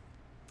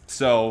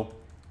 So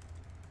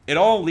it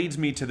all leads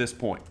me to this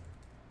point.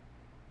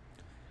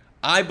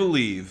 I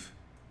believe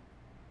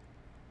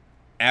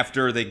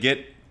after they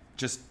get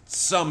just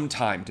some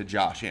time to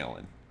Josh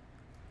Allen,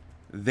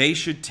 they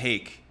should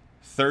take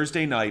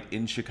Thursday night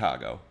in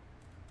Chicago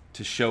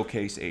to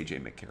showcase A.J.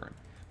 McCarron.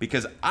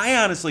 Because I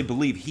honestly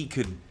believe he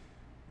could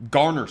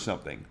garner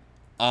something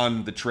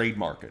on the trade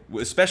market,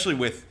 especially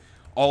with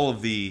all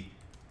of the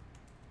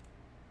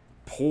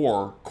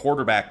poor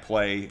quarterback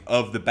play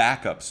of the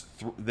backups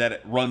that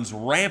it runs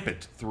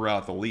rampant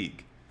throughout the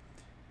league.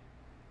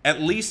 At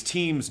least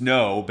teams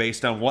know,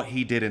 based on what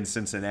he did in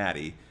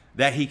Cincinnati,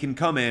 that he can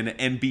come in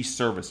and be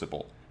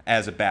serviceable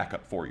as a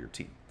backup for your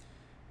team.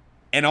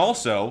 And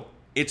also,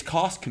 it's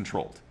cost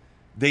controlled.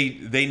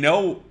 They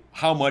know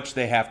how much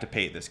they have to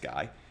pay this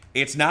guy.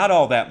 It's not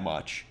all that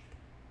much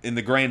in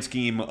the grand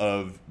scheme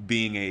of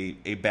being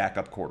a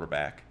backup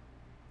quarterback.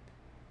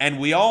 And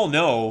we all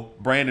know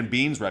Brandon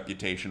Beane's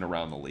reputation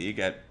around the league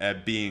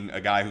at being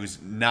a guy who's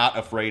not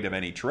afraid of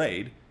any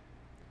trade.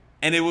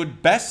 And it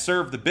would best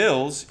serve the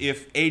Bills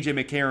if A.J.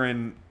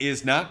 McCarron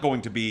is not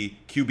going to be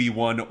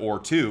QB1 or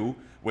 2,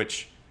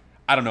 which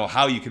I don't know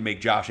how you can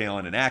make Josh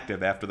Allen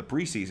inactive after the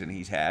preseason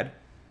he's had.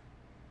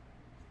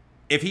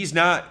 If he's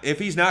not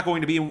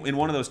going to be in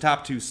one of those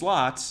top 2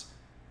 slots,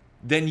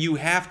 then you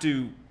have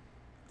to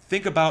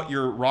think about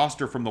your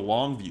roster from the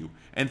long view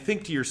and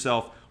think to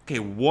yourself, okay,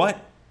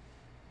 what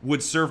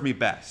would serve me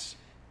best?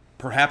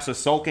 Perhaps a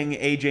sulking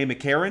A.J.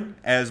 McCarron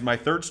as my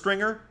third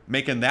stringer,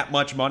 making that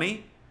much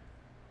money?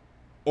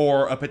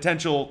 Or a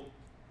potential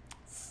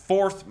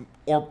 4th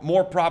or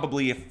more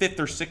probably a 5th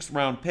or 6th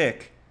round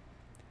pick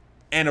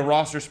and a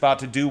roster spot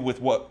to do with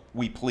what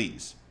we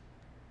please.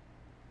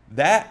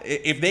 That,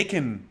 if they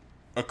can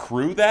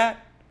accrue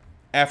that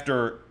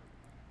after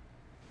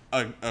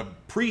a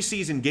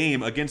preseason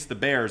game against the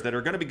Bears that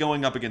are going to be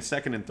going up against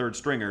second and third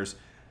stringers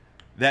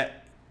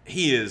that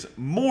he is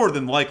more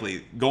than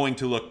likely going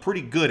to look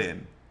pretty good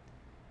in,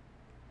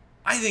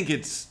 I think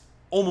it's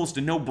almost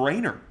a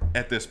no-brainer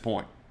at this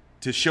point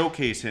to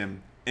showcase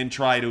him and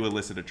try to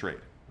elicit a trade.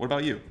 What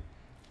about you?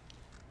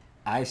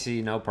 I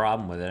see no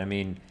problem with it. I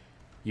mean,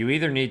 you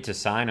either need to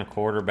sign a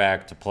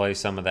quarterback to play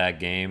some of that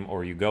game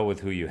or you go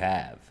with who you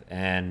have.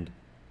 And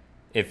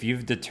if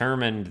you've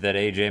determined that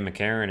A.J.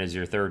 McCarron is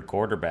your third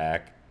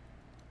quarterback,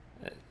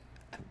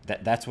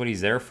 that's what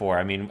he's there for.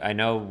 I mean, I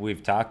know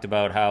we've talked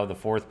about how the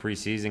 4th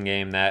preseason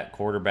game, that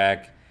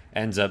quarterback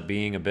ends up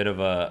being a bit of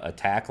a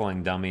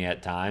tackling dummy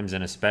at times,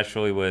 and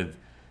especially with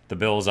the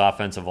Bills'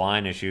 offensive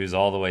line issues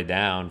all the way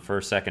down,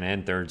 1st, 2nd,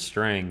 and 3rd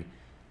string,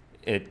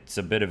 it's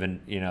a bit of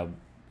an,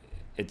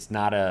 it's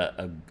not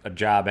a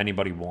job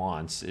anybody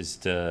wants, is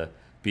to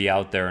be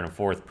out there in a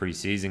 4th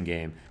preseason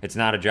game. It's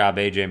not a job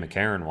A.J.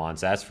 McCarron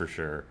wants, that's for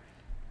sure.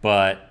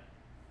 But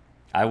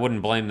I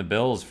wouldn't blame the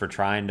Bills for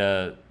trying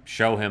to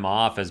show him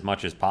off as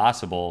much as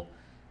possible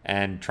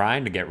and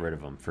trying to get rid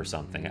of him for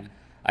something. Mm-hmm.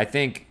 I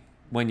think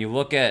when you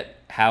look at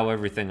how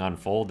everything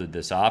unfolded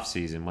this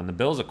offseason, when the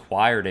Bills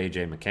acquired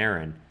A.J.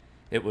 McCarron,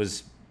 it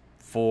was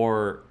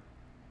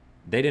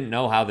they didn't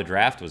know how the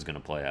draft was going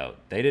to play out.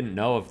 They didn't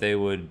know if they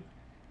would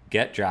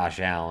get Josh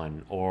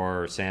Allen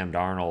or Sam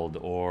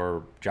Darnold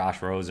or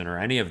Josh Rosen or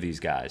any of these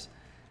guys.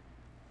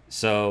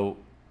 So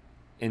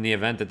in the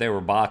event that they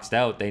were boxed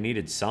out, they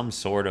needed some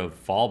sort of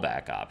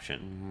fallback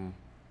option.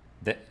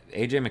 Mm-hmm.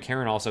 A.J.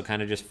 McCarron also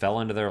kind of just fell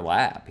into their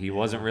lap. He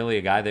wasn't really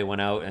a guy they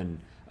went out and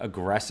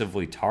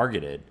aggressively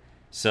targeted.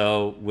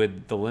 So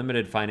with the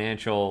limited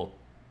financial,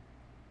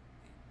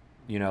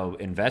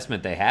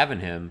 investment they have in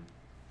him,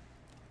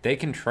 they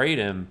can trade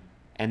him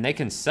and they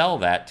can sell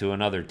that to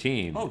another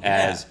team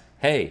as,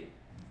 hey,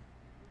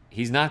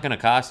 he's not going to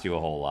cost you a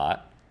whole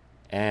lot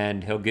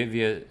and he'll give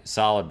you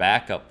solid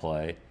backup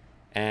play.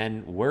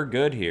 And we're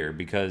good here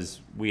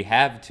because we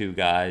have 2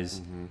 guys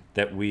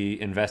that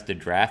we invested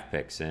draft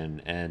picks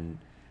in. And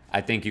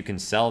I think you can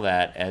sell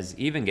that as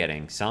even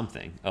getting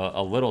something,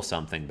 a little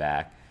something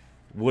back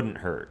wouldn't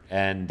hurt.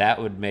 And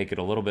that would make it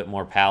a little bit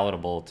more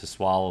palatable to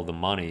swallow the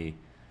money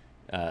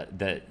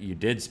that you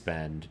did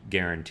spend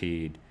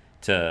guaranteed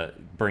to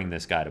bring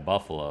this guy to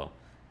Buffalo.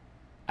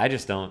 I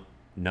just don't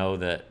know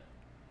that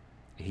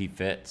he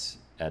fits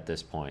at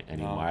this point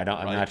anymore. I'm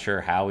not sure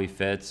how he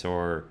fits,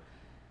 or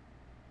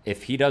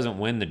if he doesn't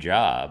win the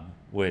job,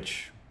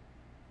 which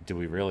do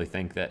we really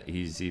think that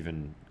he's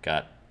even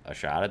got a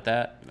shot at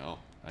that? No.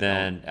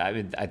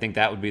 I think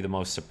that would be the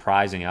most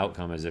surprising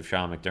outcome, is if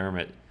Sean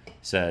McDermott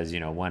says,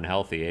 when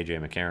healthy, A.J.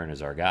 McCarron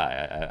is our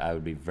guy. I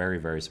would be very,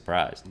 very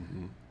surprised.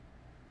 Mm-hmm.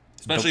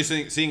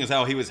 Especially seeing as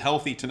how he was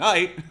healthy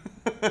tonight.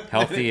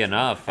 Healthy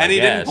enough, and he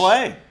didn't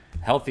play.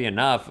 Healthy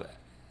enough,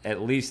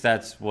 at least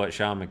that's what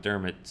Sean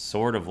McDermott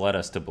sort of led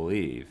us to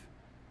believe.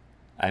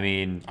 I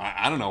mean,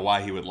 I don't know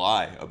why he would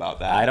lie about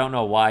that. I don't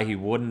know why he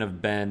wouldn't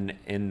have been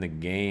in the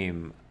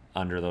game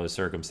under those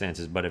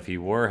circumstances. But if he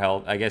were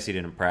healthy, I guess he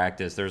didn't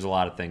practice. There's a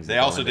lot of things. They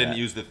also didn't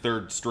use the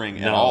 3rd string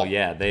at all.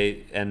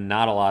 And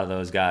not a lot of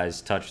those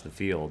guys touched the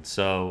field.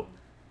 So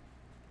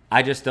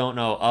I just don't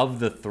know. Of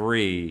the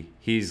 3,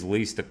 he's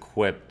least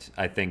equipped,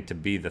 I think, to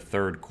be the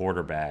 3rd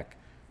quarterback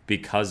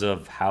because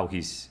of how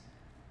he's.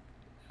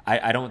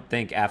 I don't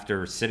think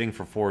after sitting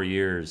for 4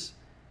 years,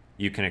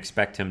 you can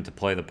expect him to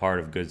play the part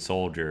of good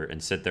soldier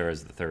and sit there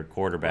as the 3rd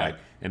quarterback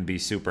and be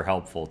super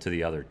helpful to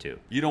the other 2.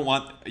 You don't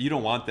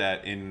want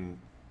that in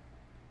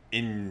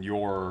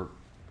your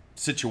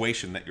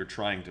situation that you're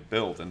trying to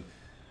build. And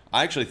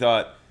I actually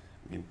thought,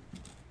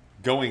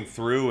 going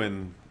through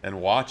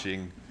and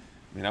watching,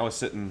 I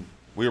mean,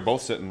 we were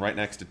both sitting right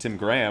next to Tim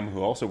Graham,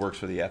 who also works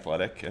for The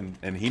Athletic,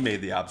 and he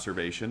made the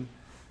observation,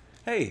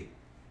 hey,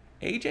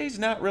 AJ's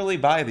not really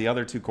by the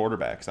other two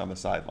quarterbacks on the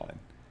sideline.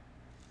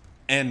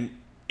 And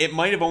it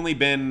might have only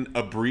been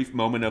a brief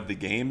moment of the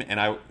game,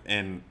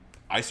 and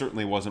I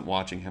certainly wasn't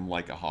watching him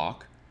like a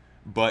hawk,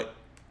 but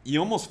you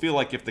almost feel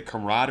like if the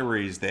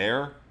camaraderie is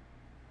there,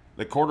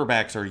 the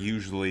quarterbacks are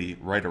usually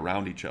right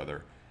around each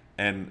other.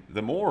 And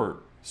the more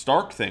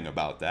stark thing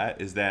about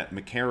that is that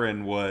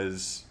McCarron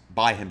was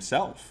by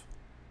himself,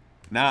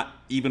 not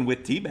even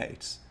with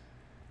teammates.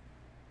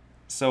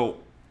 So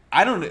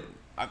I don't,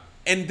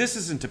 and this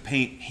isn't to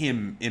paint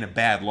him in a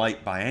bad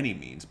light by any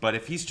means, but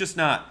if he's just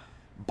not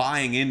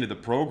buying into the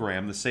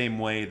program the same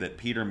way that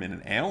Peterman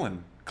and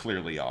Allen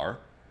clearly are,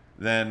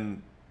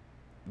 then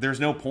there's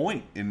no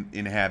point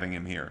in having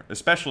him here,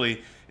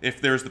 especially if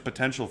there's the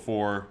potential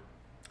for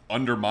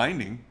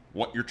undermining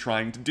what you're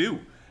trying to do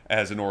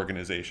as an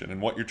organization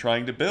and what you're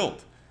trying to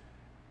build.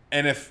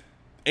 And if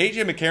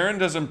A.J. McCarron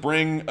doesn't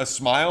bring a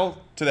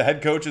smile to the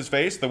head coach's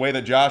face the way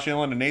that Josh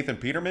Allen and Nathan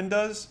Peterman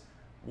does,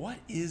 what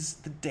is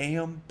the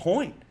damn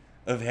point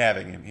of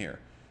having him here?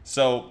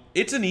 So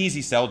it's an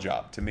easy sell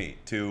job to me,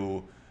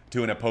 to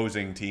an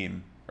opposing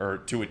team, or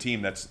to a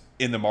team that's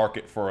in the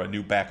market for a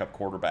new backup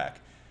quarterback.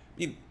 I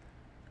mean,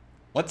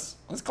 let's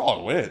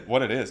call it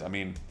what it is. I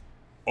mean,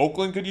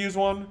 Oakland could use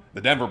one.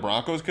 The Denver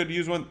Broncos could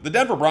use one. The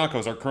Denver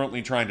Broncos are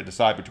currently trying to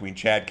decide between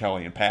Chad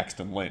Kelly and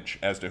Paxton Lynch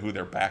as to who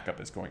their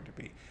backup is going to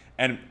be.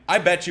 And I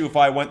bet you if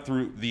I went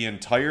through the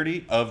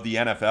entirety of the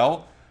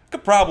NFL, I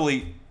could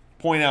probably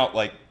point out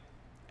like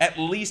at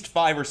least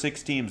 5 or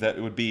 6 teams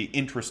that would be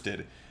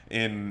interested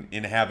in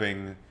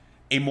having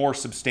a more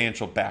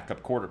substantial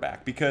backup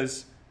quarterback.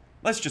 Because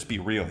let's just be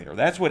real here.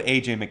 That's what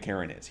A.J.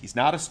 McCarron is. He's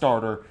not a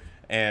starter,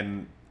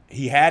 and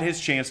he had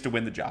his chance to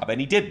win the job, and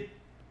he didn't.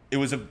 It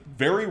was a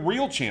very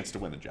real chance to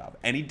win the job,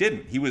 and he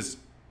didn't. He was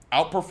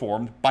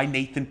outperformed by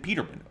Nathan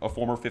Peterman, a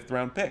former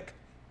 5th-round pick.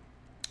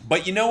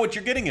 But you know what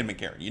you're getting in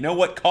McCarron. You know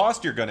what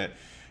cost you're going to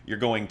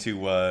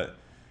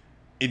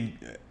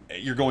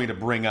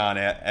bring on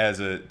as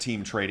a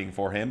team trading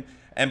for him.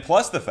 And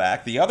plus the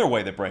fact, the other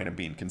way that Brandon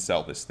Beane can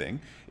sell this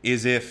thing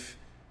is if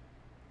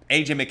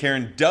A.J.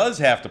 McCarron does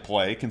have to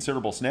play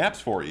considerable snaps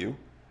for you,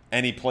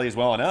 and he plays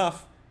well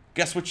enough,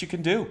 guess what you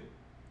can do?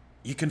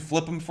 You can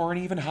flip him for an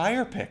even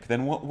higher pick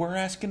than what we're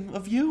asking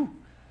of you.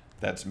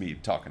 That's me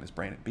talking as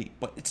Brandon Beane.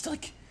 But it's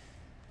like,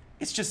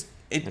 it's just...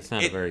 It's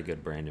not a very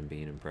good Brandon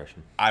Beane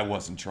impression. I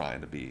wasn't trying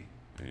to be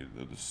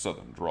the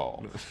southern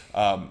drawl.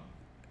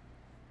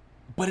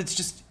 But it's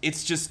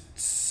just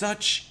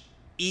such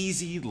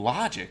easy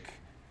logic.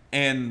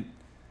 And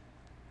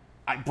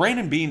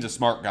Brandon Beane's a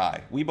smart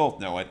guy. We both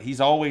know it. He's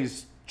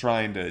always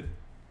trying to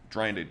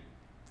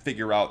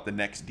figure out the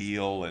next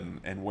deal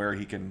and where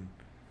he can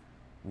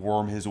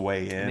worm his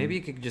way in. Maybe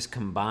you could just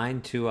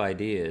combine 2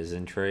 ideas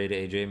and trade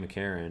A.J.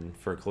 McCarron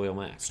for Khalil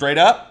Mack. Straight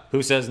up?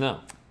 Who says no?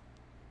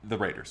 The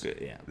Raiders.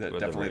 Yeah,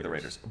 definitely the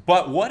Raiders.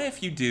 But what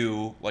if you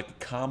do like a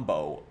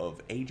combo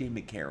of A.J.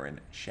 McCarron,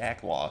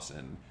 Shaq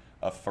Lawson,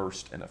 a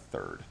 1st and a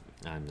 3rd?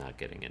 I'm not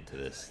getting into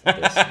this.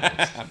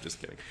 I'm just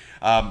kidding.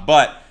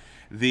 But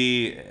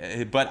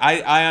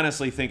I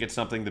honestly think it's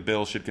something the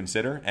Bills should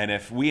consider. And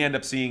if we end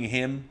up seeing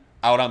him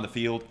out on the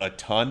field a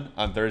ton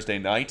on Thursday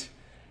night,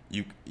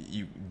 you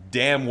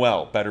damn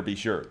well better be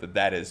sure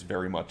that is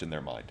very much in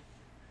their mind.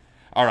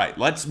 All right,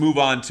 let's move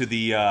on to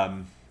the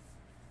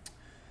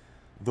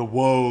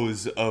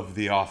woes of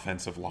the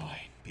offensive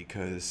line,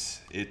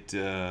 because it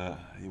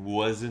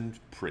wasn't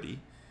pretty.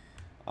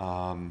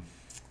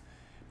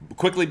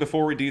 Quickly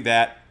before we do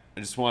that, I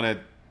just want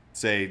to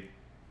say,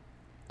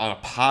 on a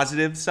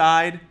positive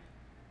side,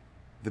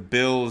 the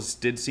Bills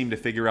did seem to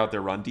figure out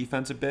their run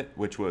defense a bit,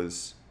 which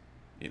was,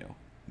 it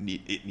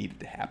needed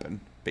to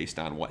happen based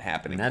on what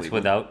happened in Cleveland. And that's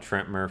without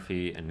Trent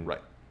Murphy and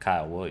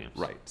Kyle Williams.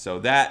 Right. So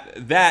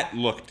that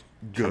looked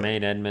good.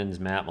 Tremaine Edmonds,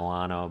 Matt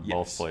Milano,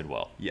 both played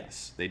well.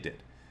 Yes, they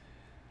did.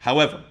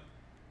 However,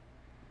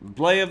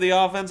 play of the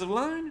offensive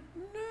line,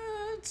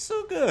 not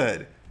so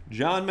good.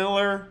 John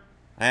Miller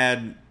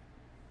had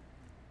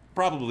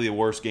probably the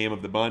worst game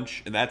of the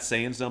bunch, and that's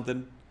saying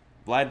something.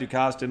 Vlad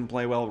Dukas didn't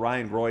play well.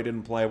 Ryan Groy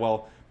didn't play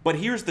well. But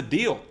here's the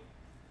deal.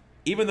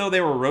 Even though they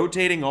were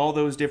rotating all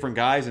those different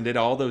guys and did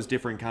all those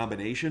different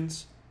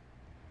combinations,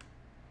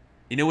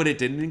 you know what it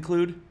didn't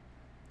include?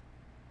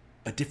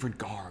 A different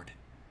guard.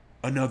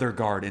 Another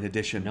guard in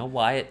addition. No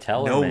Wyatt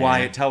Teller, No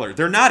Wyatt Teller.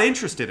 They're not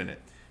interested in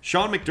it.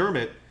 Sean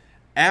McDermott,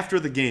 after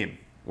the game,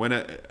 when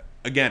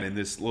again in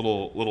this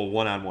little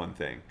one-on-one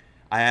thing,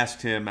 I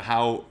asked him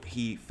how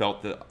he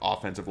felt the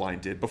offensive line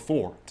did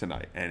before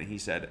tonight, and he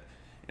said,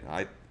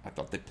 I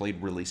thought they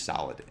played really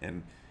solid,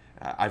 and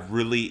I've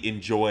really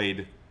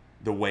enjoyed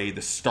the way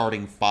the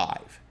starting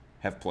 5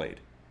 have played.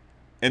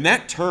 And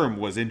that term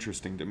was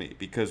interesting to me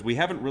because we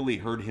haven't really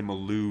heard him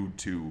allude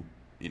to,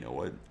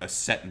 a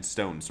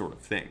set-in-stone sort of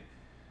thing.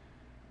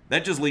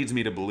 That just leads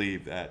me to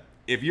believe that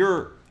if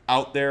you're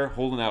out there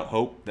holding out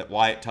hope that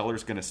Wyatt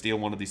Teller's going to steal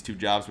one of these 2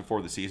 jobs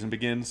before the season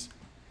begins,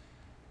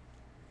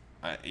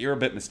 you're a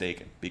bit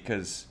mistaken,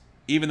 because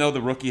even though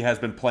the rookie has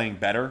been playing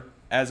better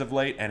as of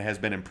late and has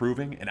been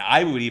improving, and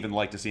I would even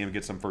like to see him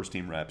get some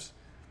first-team reps,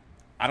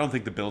 I don't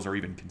think the Bills are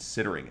even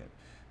considering it.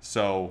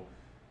 So,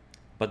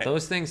 but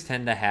those things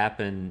tend to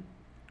happen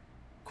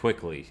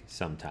quickly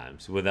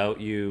sometimes without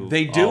you.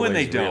 They do always and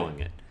they reeling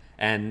don't. it.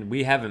 And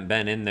we haven't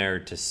been in there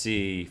to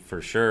see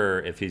for sure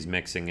if he's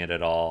mixing it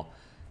at all.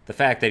 The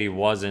fact that he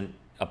wasn't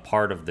a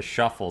part of the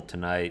shuffle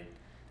tonight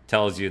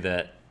tells you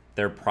that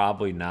they're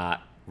probably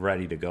not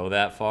ready to go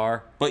that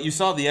far. But you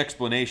saw the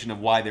explanation of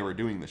why they were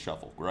doing the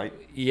shuffle, right?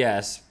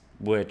 Yes,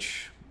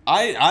 which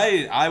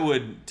I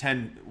would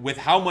tend, with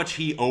how much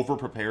he over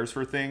prepares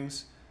for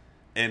things,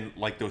 and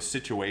like those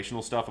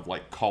situational stuff of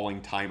like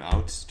calling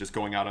timeouts, just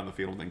going out on the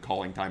field and then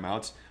calling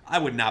timeouts, I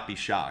would not be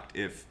shocked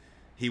if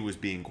he was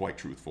being quite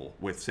truthful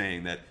with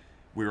saying that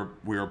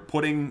we're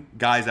putting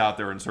guys out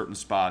there in certain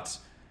spots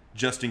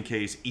just in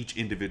case each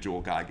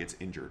individual guy gets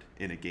injured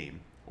in a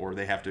game, or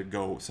they have to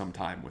go some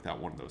time without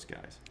one of those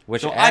guys.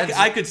 Which so adds,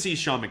 I could see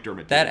Sean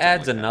McDermott. That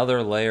adds like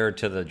another layer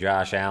to the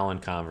Josh Allen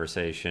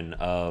conversation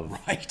of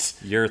right.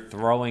 You're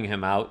throwing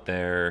him out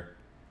there.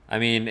 I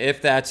mean,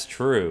 if that's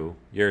true,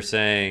 you're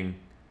saying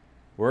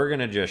we're going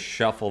to just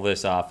shuffle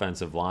this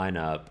offensive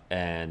lineup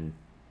and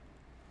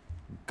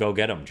go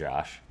get him,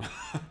 Josh.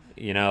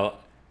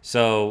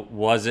 So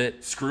was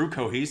it... Screw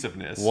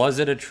cohesiveness. Was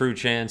it a true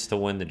chance to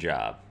win the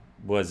job?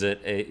 Was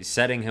it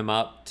setting him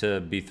up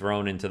to be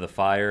thrown into the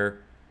fire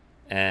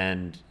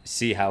and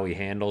see how he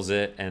handles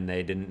it, and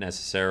they didn't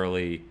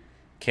necessarily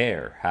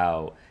care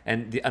how...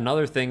 And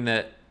another thing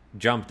that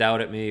jumped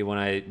out at me when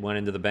I went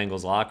into the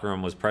Bengals locker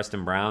room was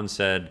Preston Brown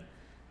said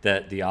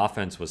that the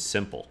offense was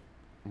simple.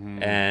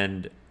 Mm-hmm.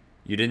 And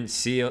you didn't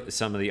see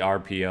some of the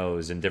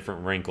RPOs and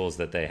different wrinkles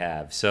that they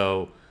have.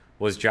 So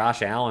was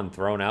Josh Allen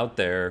thrown out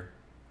there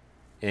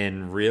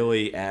in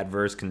really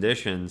adverse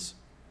conditions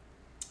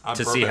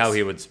to see how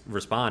he would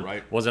respond?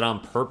 Right. Was it on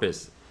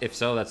purpose? If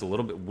so, that's a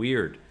little bit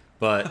weird.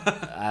 But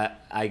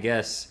I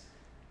guess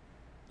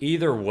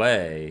either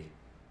way,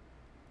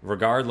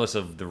 regardless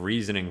of the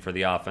reasoning for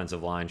the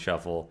offensive line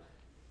shuffle,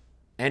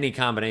 any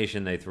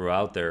combination they threw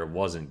out there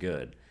wasn't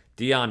good.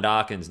 Deion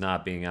Dawkins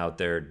not being out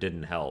there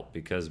didn't help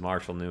because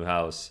Marshall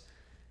Newhouse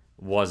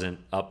wasn't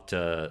up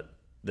to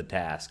the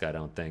task, I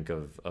don't think,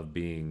 of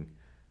being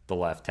the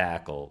left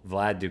tackle.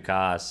 Vlad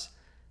Dukas,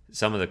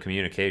 some of the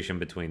communication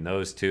between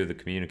those two, the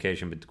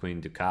communication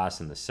between Dukas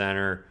and the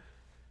center,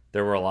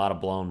 there were a lot of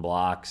blown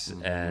blocks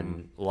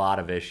and a lot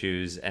of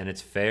issues. And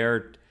it's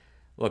fair.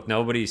 Look,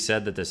 nobody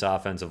said that this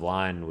offensive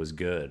line was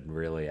good,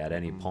 really, at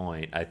any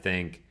point. I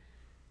think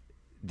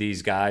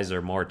these guys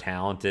are more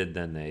talented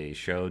than they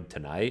showed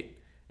tonight.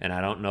 And I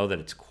don't know that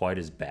it's quite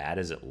as bad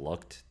as it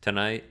looked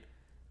tonight,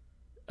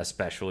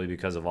 especially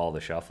because of all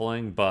the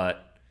shuffling.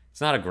 But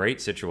it's not a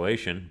great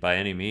situation by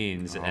any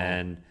means. No.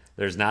 And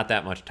there's not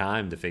that much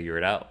time to figure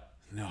it out.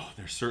 No,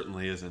 there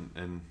certainly isn't.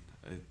 And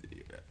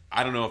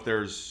I don't know if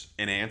there's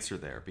an answer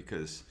there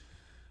because,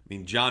 I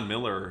mean, John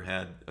Miller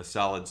had a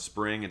solid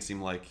spring. It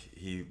seemed like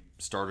he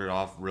started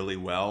off really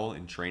well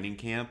in training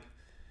camp.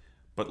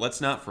 But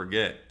let's not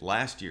forget,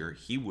 last year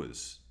he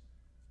was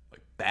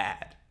like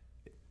bad.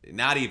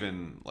 Not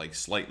even like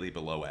slightly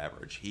below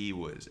average. He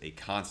was a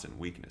constant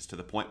weakness to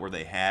the point where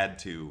they had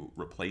to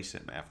replace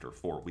him after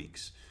 4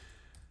 weeks.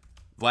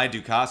 Vlad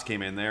Dukas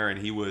came in there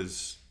and he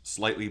was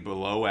slightly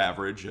below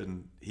average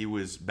and he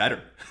was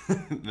better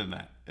than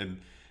that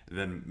and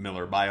than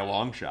Miller by a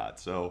long shot.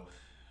 So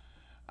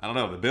I don't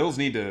know. The Bills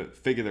need to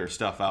figure their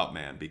stuff out,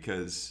 man,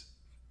 because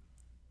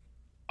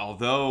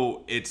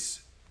although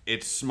it's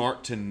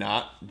smart to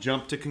not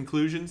jump to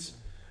conclusions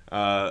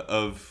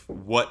of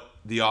what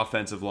the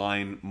offensive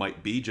line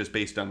might be just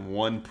based on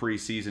one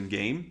preseason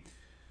game,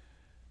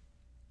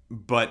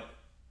 but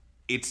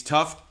it's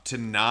tough to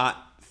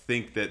not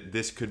think that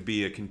this could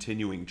be a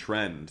continuing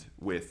trend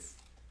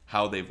with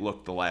how they've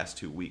looked the last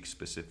 2 weeks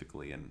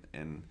specifically,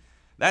 and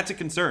that's a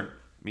concern.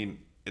 I mean,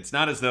 it's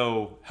not as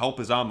though help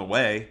is on the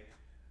way.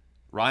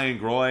 Ryan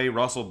Groy,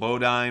 Russell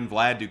Bodine,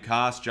 Vlad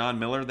Dukas, John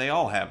Miller, they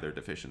all have their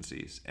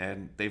deficiencies,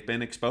 and they've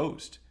been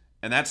exposed.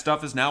 And that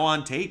stuff is now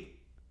on tape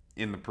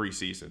in the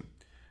preseason.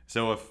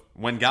 So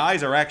when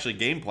guys are actually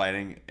game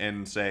planning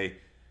and say,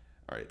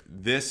 all right,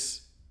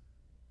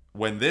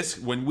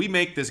 when we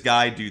make this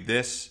guy do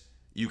this,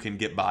 you can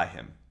get by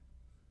him.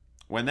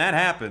 When that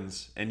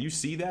happens and you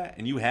see that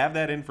and you have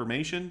that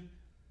information,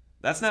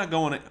 that's not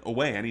going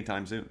away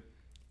anytime soon.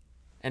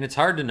 And it's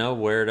hard to know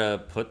where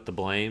to put the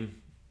blame.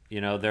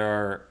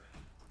 There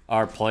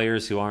are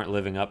players who aren't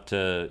living up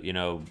to,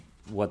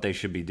 what they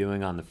should be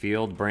doing on the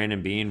field.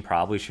 Brandon Beane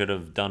probably should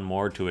have done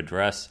more to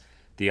address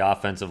the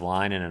offensive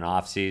line in an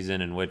offseason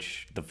in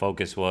which the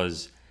focus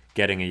was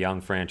getting a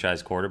young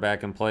franchise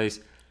quarterback in place.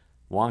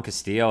 Juan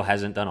Castillo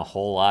hasn't done a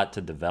whole lot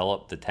to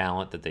develop the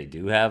talent that they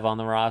do have on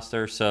the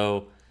roster.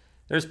 So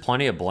there's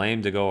plenty of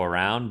blame to go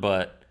around,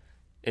 but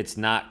it's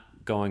not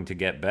going to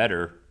get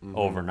better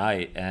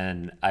overnight.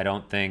 And I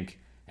don't think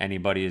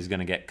anybody is going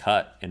to get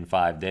cut in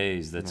 5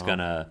 days that's going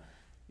to,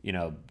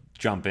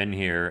 jump in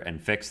here and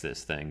fix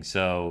this thing.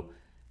 So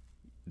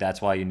that's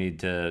why you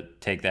need to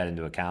take that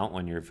into account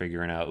when you're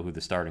figuring out who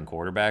the starting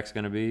quarterback's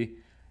going to be.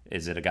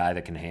 Is it a guy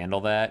that can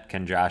handle that?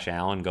 Can Josh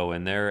Allen go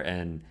in there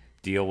and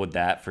deal with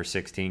that for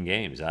 16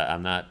 games?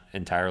 I'm not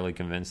entirely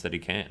convinced that he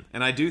can.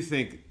 And I do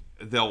think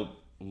they'll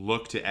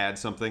look to add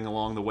something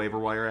along the waiver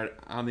wire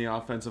on the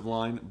offensive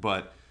line,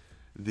 but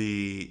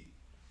the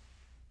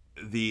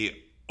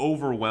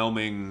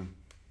overwhelming,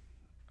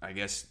 I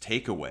guess,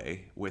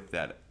 takeaway with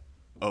that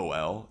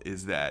OL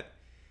is that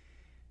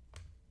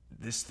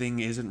this thing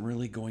isn't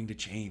really going to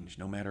change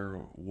no matter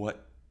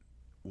what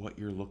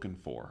you're looking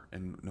for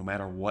and no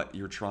matter what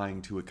you're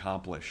trying to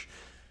accomplish.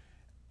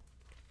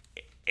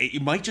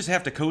 You might just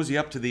have to cozy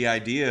up to the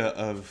idea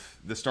of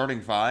the starting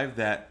five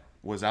that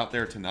was out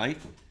there tonight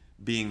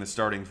being the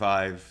starting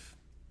five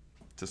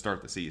to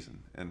start the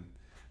season. And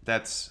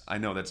I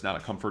know that's not a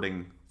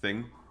comforting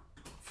thing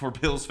for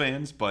Bills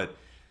fans, but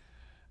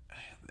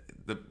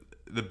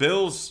the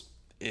Bills,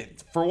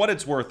 for what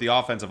it's worth, the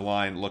offensive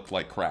line looked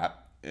like crap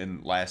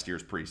in last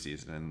year's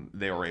preseason, and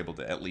they were able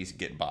to at least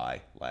get by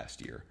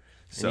last year.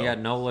 So, and you got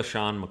no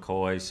LaShawn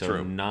McCoy, so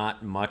true.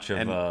 Not much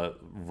of a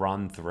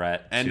run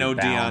threat. And to no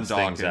balance Deion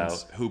things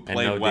Dawkins, out. who and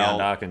played no well. Deion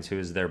Dawkins, who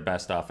is their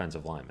best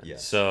offensive lineman.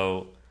 Yes.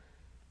 So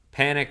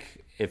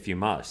panic if you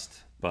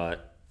must,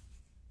 but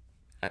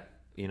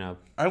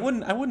I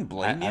wouldn't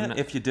blame I'm you not,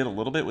 if you did a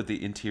little bit with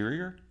the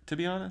interior, to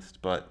be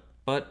honest. But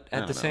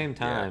at the same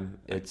time,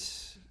 yeah.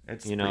 it's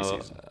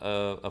preseason.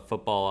 a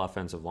football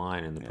offensive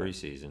line in the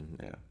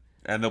preseason. Yeah,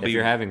 and if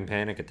you're having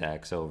panic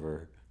attacks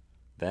over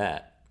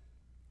that,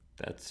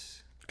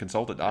 that's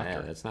consult a doctor.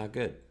 Yeah, that's not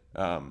good.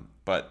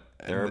 But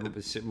there are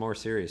more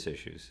serious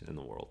issues in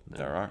the world than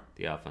there are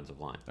the offensive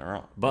line. There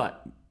are,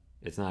 but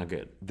it's not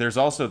good. There's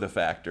also the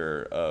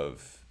factor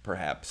of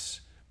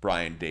perhaps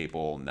Brian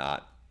Daboll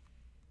not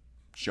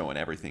showing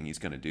everything he's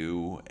going to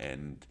do,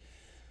 and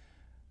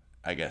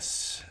I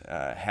guess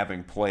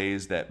having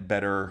plays that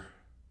better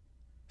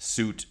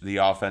suit the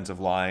offensive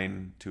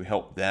line to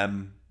help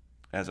them,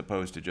 as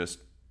opposed to just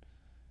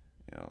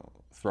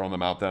throwing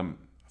them out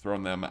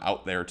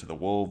there to the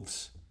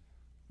wolves.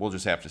 We'll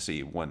just have to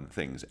see when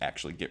things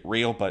actually get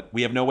real, but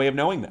we have no way of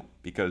knowing that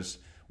because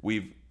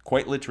we've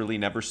quite literally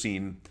never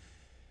seen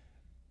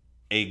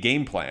a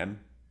game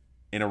plan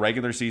in a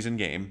regular season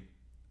game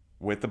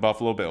with the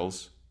Buffalo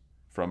Bills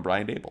from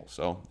Brian Daboll.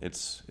 So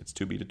it's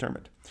to be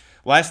determined.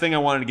 Last thing I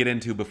wanted to get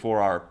into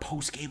before our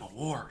post-game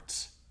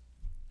awards.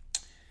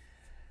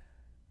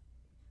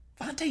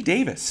 Vontae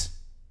Davis.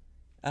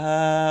 Not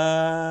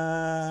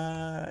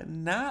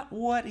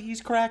what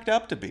he's cracked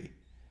up to be.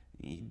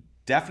 He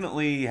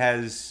definitely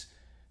has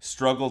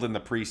struggled in the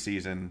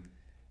preseason.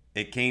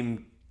 It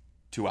came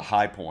to a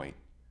high point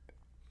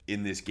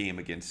in this game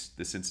against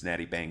the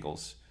Cincinnati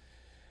Bengals.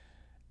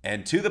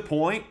 And to the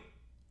point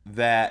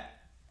that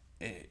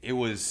it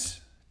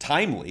was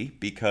timely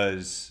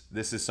because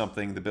this is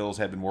something the Bills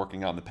have been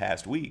working on the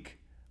past week.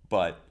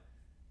 But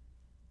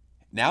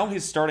now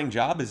his starting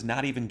job is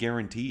not even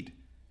guaranteed.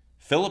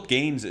 Philip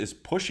Gaines is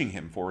pushing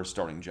him for a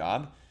starting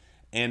job.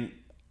 And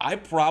I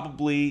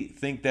probably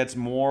think that's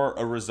more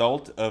a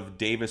result of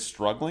Davis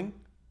struggling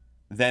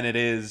than it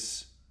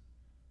is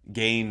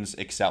Gaines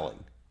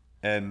excelling.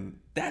 And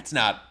that's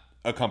not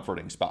a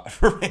comforting spot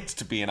for Vance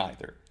to be in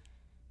either.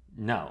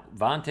 No,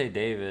 Vontae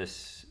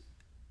Davis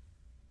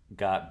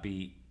got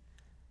beat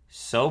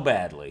so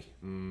badly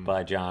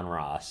by John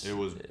Ross. It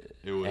was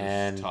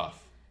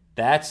tough.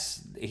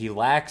 He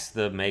lacks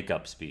the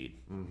makeup speed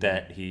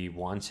that he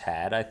once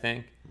had, I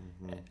think.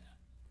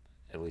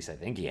 At least I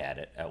think he had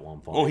it at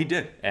one point. Oh, he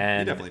did. And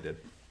he definitely did.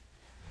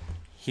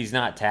 He's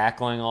not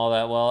tackling all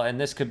that well, and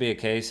this could be a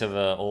case of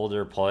an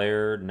older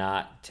player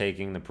not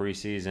taking the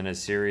preseason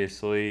as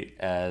seriously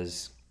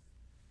as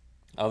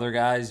other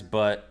guys,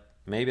 but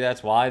maybe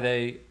that's why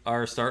they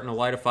are starting to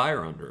light a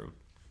fire under him.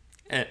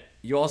 And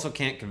you also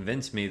can't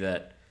convince me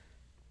that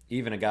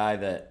even a guy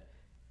that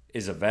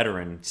is a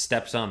veteran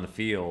steps on the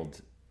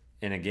field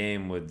in a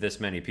game with this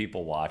many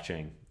people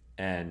watching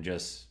and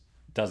just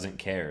doesn't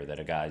care that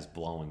a guy's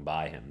blowing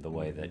by him the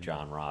way that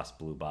John Ross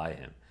blew by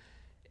him.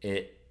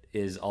 It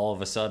is all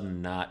of a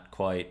sudden not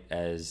quite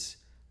as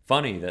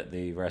funny that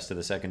the rest of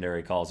the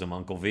secondary calls him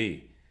Uncle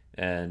V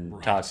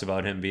and talks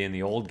about him being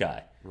the old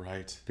guy.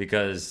 Right.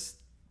 Because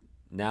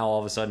now all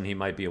of a sudden he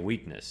might be a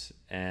weakness.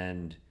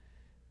 And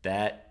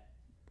that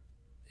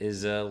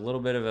is a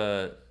little bit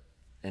of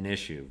an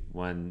issue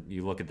when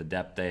you look at the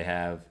depth they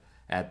have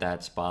at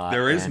that spot.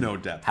 There is no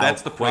depth.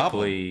 That's the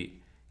problem.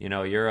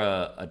 You're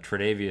a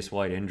Tre'Davious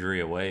White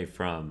injury away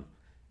from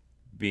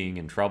being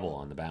in trouble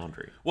on the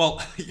boundary.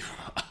 Well,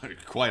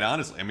 quite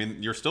honestly, I mean,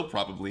 you're still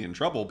probably in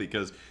trouble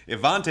because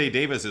if Vontae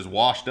Davis is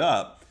washed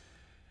up,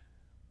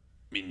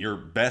 I mean, your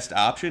best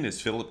option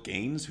is Philip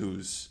Gaines,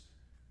 who's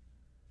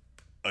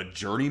a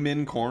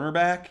journeyman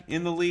cornerback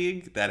in the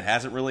league that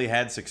hasn't really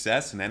had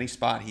success in any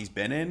spot he's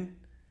been in.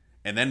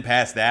 And then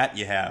past that,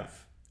 you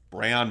have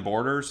Breon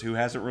Borders, who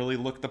hasn't really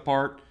looked the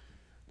part.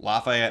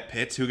 Lafayette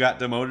Pitts, who got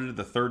demoted to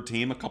the third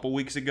team a couple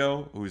weeks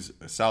ago, who's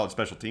a solid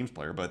special teams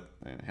player, but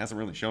hasn't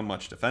really shown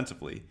much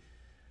defensively.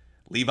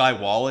 Levi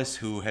Wallace,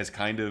 who has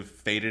kind of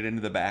faded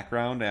into the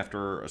background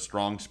after a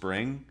strong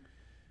spring.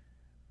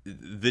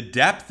 The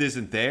depth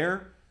isn't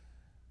there.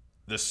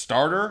 The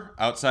starter,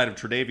 outside of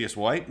Tre'Davious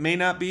White, may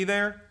not be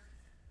there.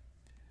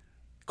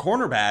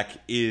 Cornerback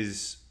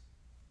is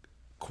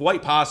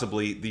quite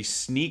possibly the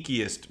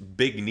sneakiest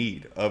big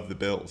need of the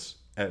Bills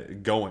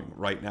going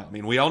right now. I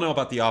mean, we all know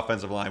about the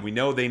offensive line. We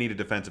know they need a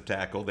defensive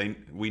tackle.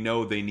 We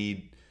know they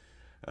need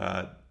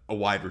a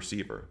wide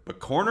receiver. But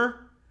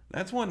corner,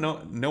 that's one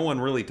no one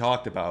really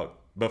talked about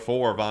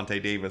before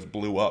Vontae Davis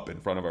blew up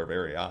in front of our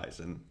very eyes.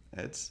 And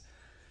it's...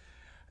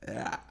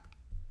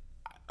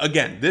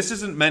 Again, this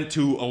isn't meant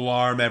to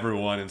alarm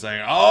everyone and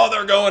say, oh,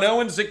 they're going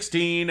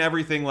 0-16,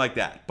 everything like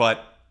that.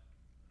 But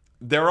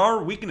there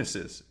are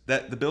weaknesses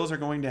that the Bills are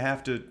going to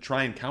have to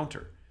try and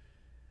counter.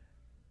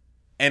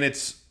 And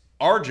it's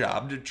our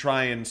job to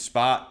try and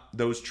spot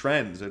those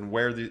trends and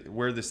where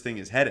this thing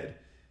is headed.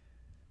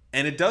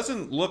 And it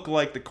doesn't look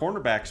like the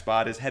cornerback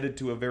spot is headed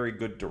to a very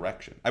good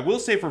direction. I will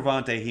say for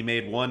Vontae, he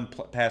made one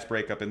pass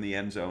breakup in the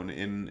end zone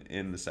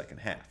in the second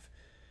half.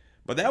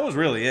 But that was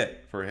really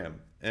it for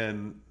him.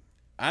 And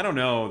I don't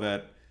know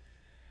that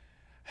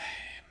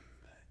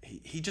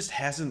he just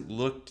hasn't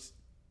looked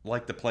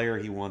like the player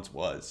he once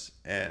was.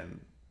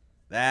 And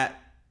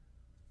that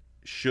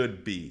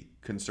should be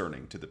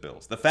concerning to the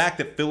Bills. The fact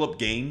that Phillip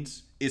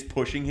Gaines is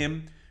pushing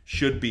him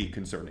should be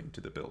concerning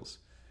to the Bills.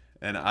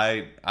 And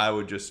I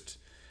would just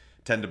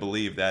tend to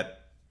believe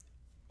that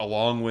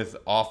along with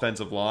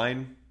offensive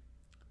line,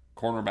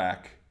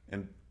 cornerback,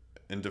 and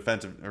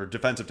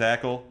defensive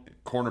tackle,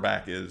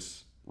 cornerback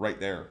is right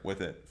there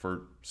with it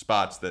for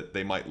spots that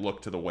they might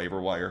look to the waiver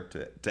wire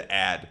to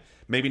add.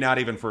 Maybe not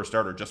even for a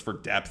starter, just for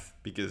depth,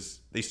 because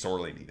they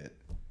sorely need it.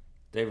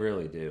 They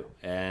really do.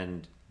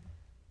 And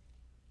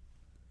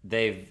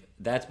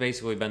that's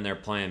basically been their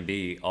plan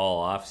B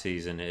all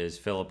offseason is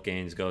Phillip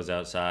Gaines goes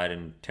outside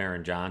and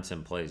Taron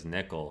Johnson plays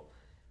nickel.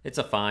 It's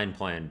a fine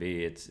plan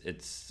B.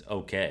 It's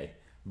okay.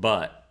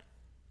 But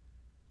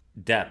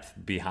depth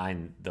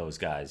behind those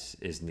guys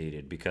is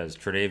needed because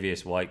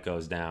Tre'Davious White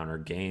goes down or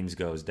Gaines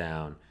goes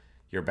down.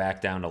 You're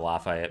back down to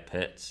Lafayette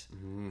Pitts,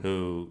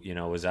 who,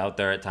 was out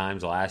there at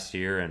times last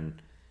year,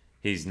 and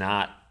he's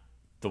not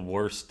the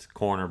worst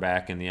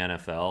cornerback in the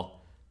NFL,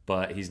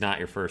 but he's not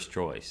your first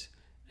choice.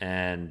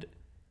 And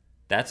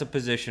that's a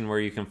position where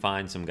you can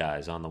find some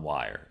guys on the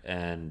wire.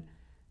 And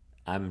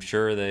I'm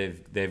sure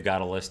they've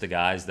got a list of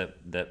guys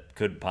that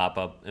could pop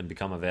up and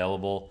become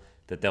available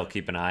that they'll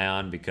keep an eye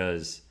on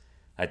because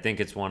I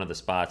think it's one of the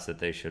spots that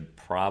they should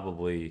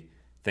probably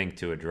think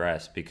to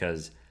address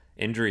because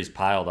injuries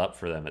piled up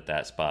for them at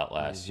that spot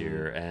last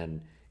year,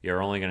 and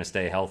you're only going to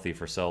stay healthy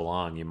for so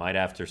long. You might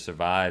have to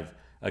survive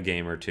a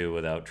game or two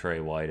without Trey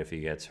White if he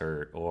gets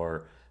hurt,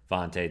 or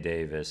Vontae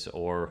Davis,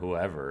 or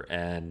whoever.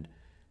 And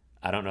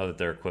I don't know that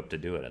they're equipped to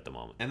do it at the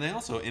moment. And they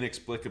also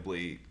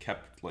inexplicably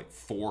kept like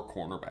 4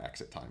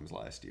 cornerbacks at times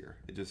last year.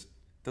 It just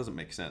doesn't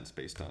make sense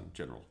based on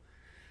general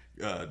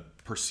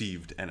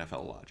perceived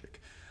NFL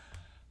logic.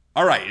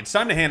 All right, it's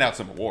time to hand out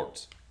some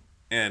awards.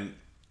 And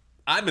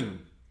I've been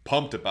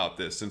pumped about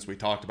this since we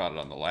talked about it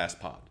on the last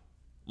pod.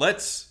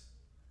 Let's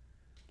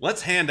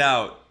hand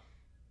out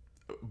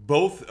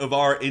both of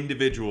our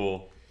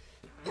individual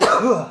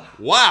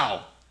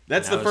wow,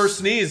 that's the first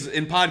sneeze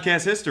in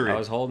podcast history. I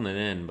was holding it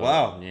in, but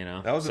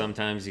wow.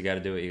 Sometimes you got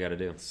to do what you got to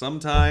do.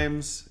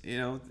 Sometimes,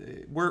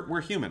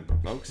 we're human,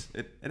 folks.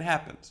 It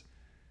happens.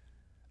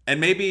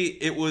 And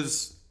maybe it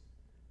was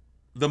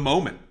the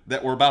moment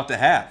that we're about to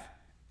have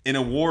in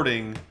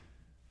awarding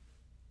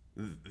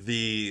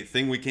the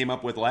thing we came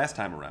up with last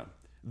time around.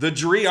 The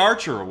Dree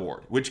Archer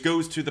Award, which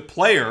goes to the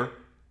player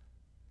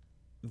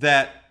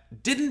that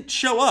didn't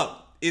show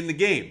up in the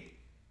game.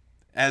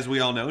 As we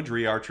all know,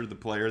 Dree Archer, the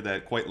player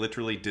that quite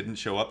literally didn't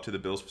show up to the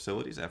Bills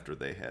facilities after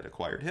they had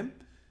acquired him.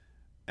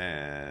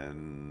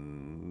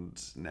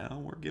 And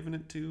now we're giving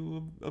it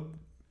to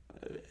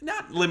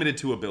not limited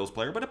to a Bills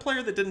player, but a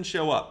player that didn't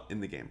show up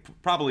in the game.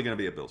 Probably going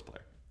to be a Bills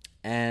player.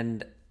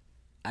 And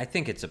I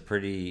think it's a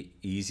pretty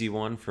easy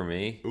one for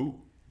me.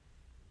 Ooh.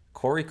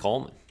 Corey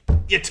Coleman.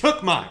 You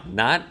took mine.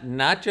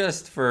 Not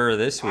just for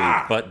this week,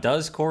 but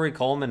does Corey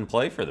Coleman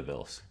play for the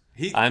Bills?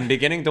 I'm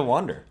beginning to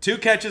wonder. 2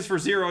 catches for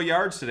 0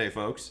 yards today,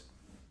 folks.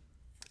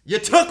 You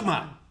took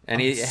mine.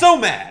 And I'm so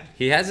mad.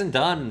 He hasn't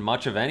done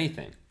much of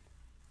anything.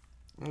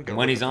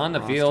 When he's on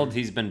the field,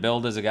 he's been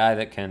billed as a guy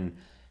that can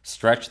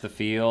stretch the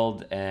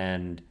field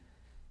and,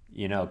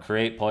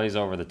 create plays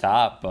over the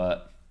top,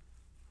 but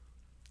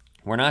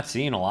we're not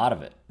seeing a lot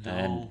of it. No.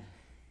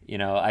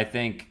 And, I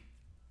think,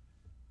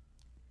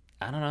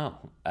 I don't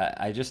know.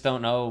 I just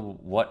don't know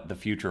what the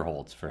future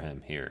holds for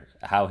him here,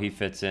 how he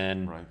fits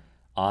in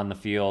on the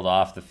field,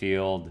 off the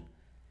field.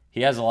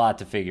 He has a lot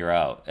to figure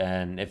out.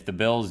 And if the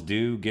Bills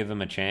do give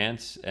him a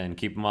chance and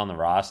keep him on the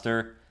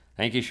roster,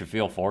 I think he should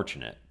feel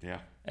fortunate.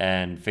 Yeah.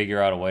 And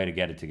figure out a way to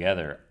get it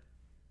together.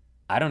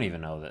 I don't even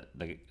know that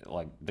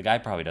the guy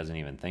probably doesn't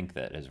even think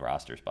that his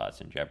roster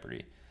spot's in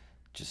jeopardy.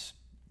 Just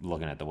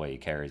looking at the way he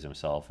carries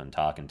himself and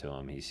talking to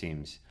him, he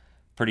seems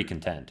pretty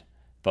content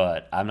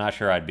but I'm not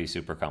sure I'd be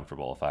super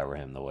comfortable if I were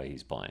him the way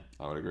he's playing.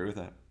 I would agree with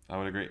that. I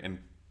would agree. And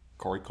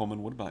Corey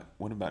Coleman would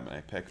have been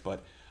my pick,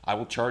 but I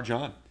will charge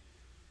on.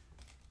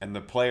 And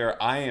the player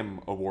I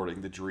am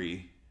awarding the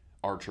Dree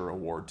Archer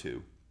Award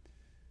to,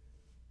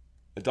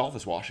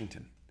 Adolphus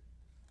Washington.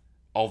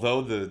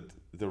 Although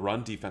the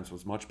run defense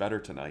was much better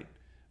tonight,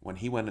 when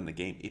he went in the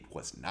game, it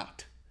was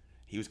not.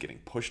 He was getting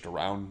pushed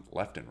around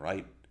left and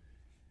right.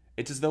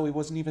 It's as though he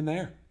wasn't even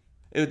there.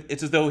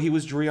 It's as though he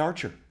was Dree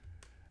Archer.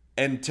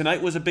 And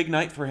tonight was a big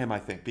night for him, I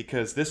think,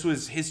 because this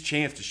was his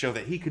chance to show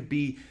that he could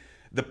be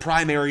the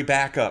primary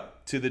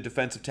backup to the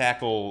defensive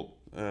tackle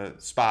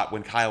spot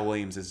when Kyle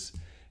Williams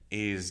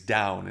is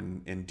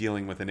down and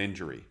dealing with an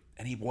injury.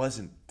 And he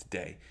wasn't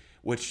today,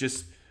 which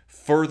just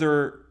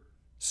further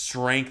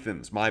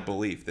strengthens my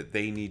belief that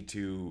they need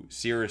to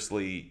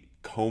seriously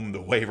comb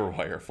the waiver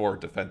wire for a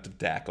defensive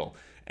tackle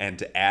and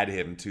to add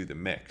him to the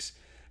mix.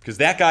 Because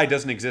that guy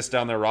doesn't exist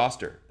on their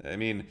roster. I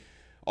mean,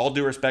 all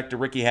due respect to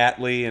Ricky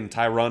Hatley and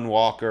Tyron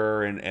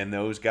Walker and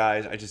those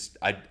guys,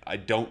 I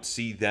don't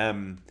see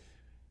them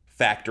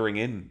factoring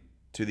in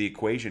to the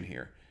equation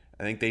here.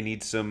 I think they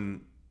need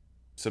some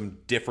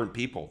different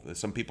people.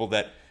 Some people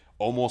that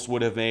almost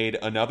would have made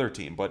another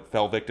team but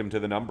fell victim to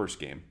the numbers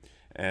game.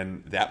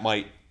 And that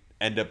might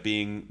end up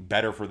being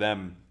better for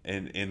them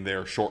in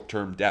their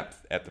short-term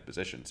depth at the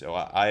position. So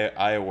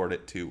I award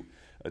it to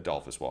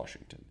Adolphus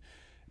Washington.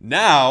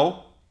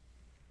 Now,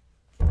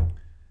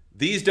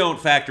 these don't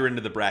factor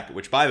into the bracket,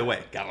 which, by the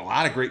way, got a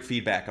lot of great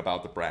feedback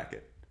about the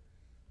bracket,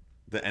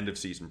 the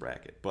end-of-season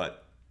bracket.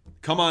 But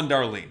come on,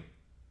 Darlene.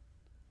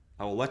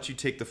 I will let you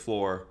take the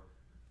floor.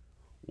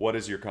 What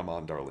is your come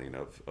on, Darlene,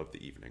 of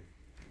the evening?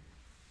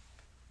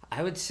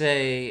 I would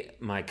say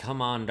my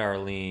come on,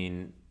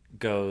 Darlene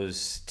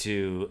goes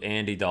to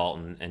Andy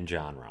Dalton and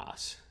John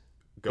Ross.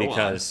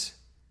 Because,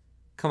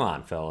 come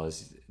on,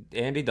 fellas.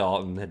 Andy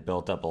Dalton had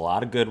built up a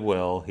lot of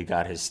goodwill. He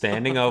got his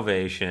standing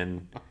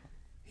ovation.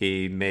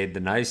 He made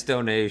the nice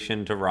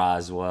donation to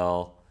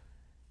Roswell.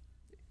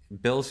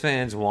 Bills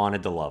fans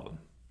wanted to love him.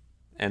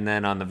 And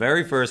then on the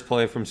very first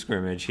play from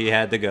scrimmage, he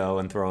had to go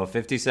and throw a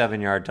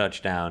 57-yard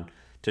touchdown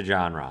to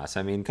John Ross.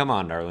 I mean, come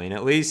on, Darlene.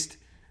 At least,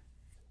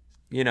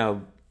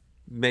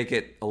 make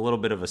it a little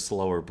bit of a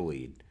slower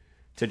bleed.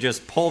 To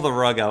just pull the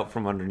rug out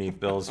from underneath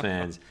Bills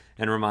fans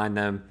and remind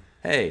them,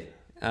 hey,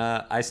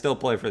 I still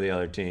play for the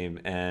other team,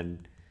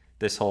 and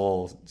this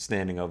whole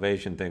standing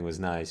ovation thing was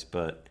nice,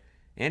 but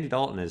Andy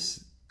Dalton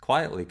is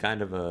quietly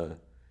kind of a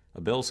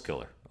Bills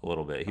killer a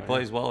little bit. He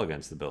plays well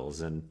against the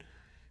Bills, and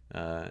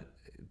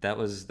that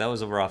was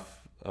a rough,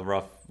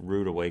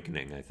 rude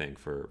awakening, I think,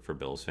 for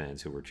Bills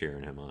fans who were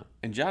cheering him on.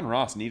 And John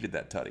Ross needed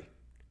that tutty.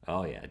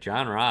 Oh yeah,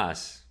 John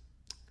Ross.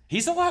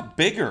 He's a lot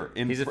bigger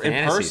in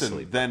person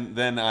sleeper.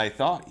 than I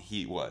thought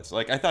he was.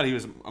 Like, I thought he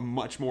was a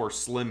much more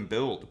slim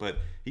build, but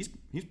he's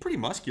pretty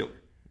muscular.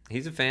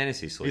 He's a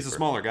fantasy sleeper. He's a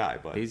smaller guy,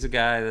 but he's a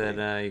guy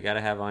that you got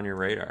to have on your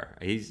radar.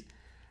 He's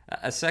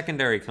a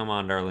secondary come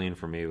on, Darlene,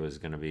 for me was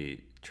going to be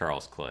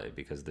Charles Clay,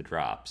 because the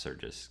drops are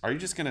just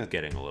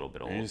getting a little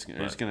bit old. Are you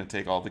just gonna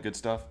take all the good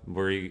stuff?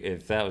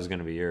 If that was going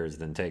to be yours,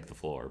 then take the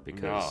floor,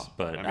 because.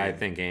 No, I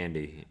think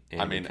Andy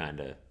kind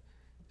of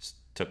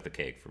took the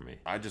cake for me.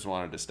 I just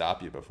wanted to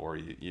stop you before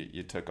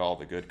you took all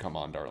the good come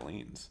on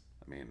Darlene's.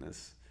 I mean,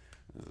 this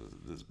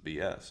is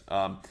BS.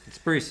 It's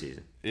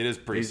preseason. It is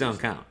preseason. These don't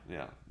count.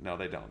 Yeah, no,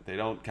 they don't. They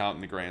don't count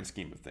in the grand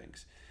scheme of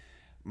things.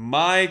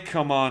 My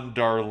come on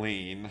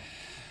Darlene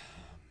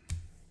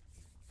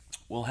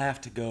will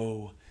have to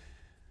go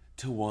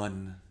to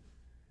one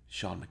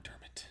Sean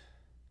McDermott.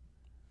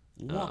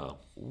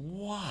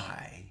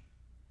 Why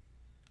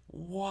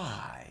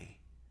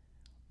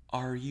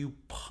are you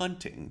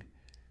punting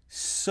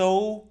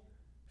so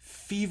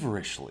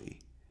feverishly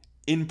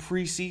in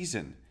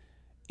preseason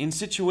in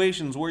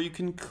situations where you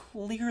can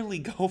clearly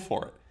go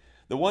for it?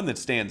 The one that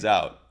stands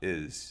out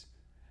is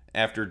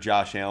after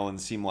Josh Allen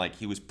seemed like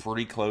he was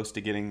pretty close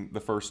to getting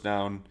the first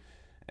down,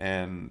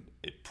 and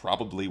it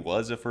probably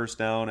was a first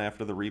down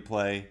after the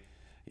replay.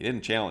 He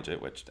didn't challenge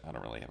it, which I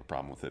don't really have a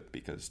problem with it,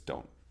 because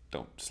don't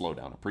slow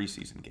down a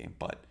preseason game.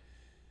 But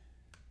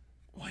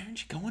why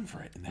aren't you going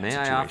for it in that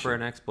situation? May I offer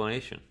an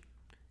explanation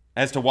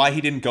as to why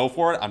he didn't go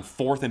for it on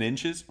fourth and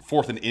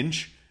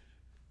inch?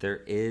 There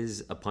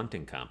is a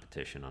punting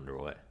competition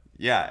underway.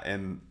 Yeah,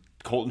 and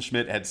Colton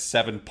Schmidt had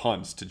 7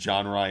 punts to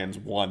John Ryan's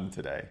 1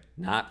 today.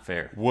 Not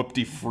fair.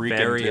 Whoopty freaking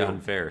Very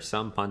unfair.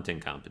 Some punting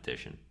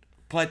competition.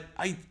 But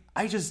I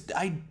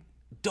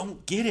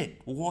don't get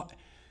it.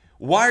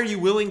 Why are you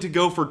willing to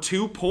go for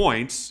 2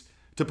 points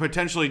to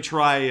potentially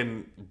try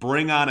and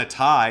bring on a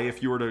tie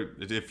if you were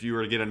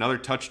to get another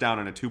touchdown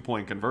and a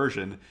 2-point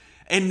conversion,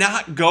 and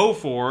not go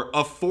for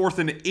a fourth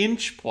and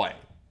inch play?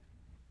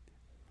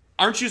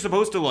 Aren't you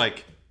supposed to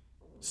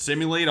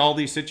simulate all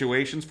these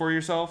situations for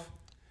yourself?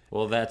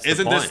 Well, that's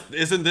the point.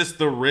 Isn't this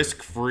the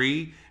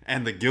risk-free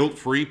and the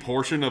guilt-free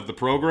portion of the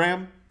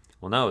program?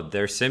 Well, no,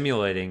 they're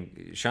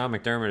simulating. Sean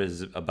McDermott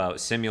is about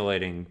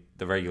simulating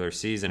the regular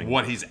season and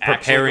what he's actually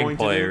preparing going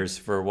players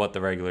for what the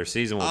regular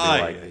season will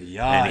be like.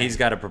 And he's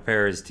got to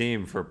prepare his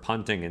team for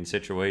punting in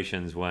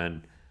situations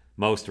when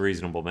most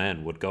reasonable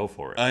men would go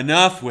for it.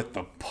 Enough with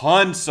the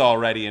punts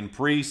already in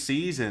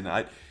preseason.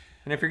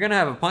 And if you're going to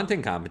have a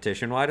punting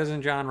competition, why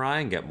doesn't John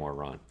Ryan get more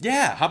run?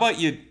 Yeah, how about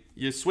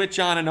you switch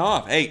on and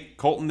off? Hey,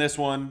 Colton this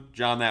one,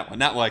 John that one.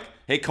 Not like,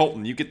 hey,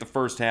 Colton, you get the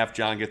first half,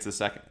 John gets the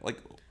second. Like,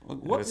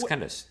 what? It's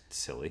kind of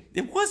silly.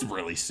 It was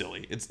really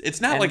silly.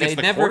 It's not And like it's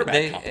the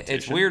quarterback competition.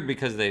 It's weird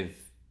because they've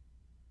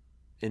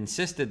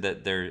insisted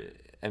that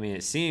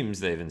it seems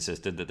they've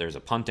insisted that there's a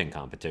punting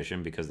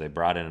competition because they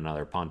brought in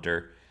another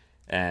punter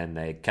and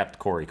they kept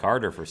Corey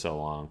Carter for so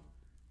long.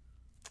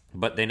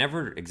 But they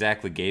never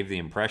exactly gave the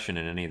impression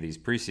in any of these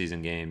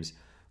preseason games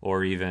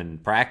or even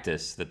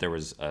practice that there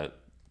was a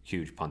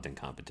huge punting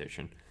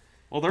competition.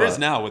 Well, there is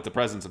now with the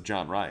presence of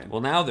John Ryan.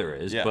 Well, now there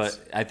is, yes. But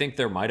I think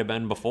there might have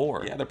been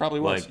before. Yeah, there probably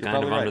was. Like,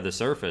 kind of under the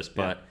surface.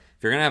 But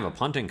if you're going to have a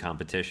punting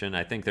competition,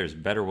 I think there's a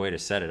better way to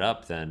set it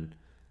up than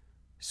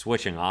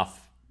switching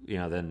off,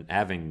 than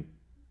having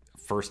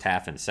first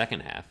half and second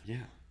half.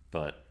 Yeah.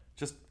 But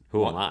just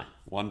who am I?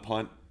 One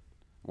punt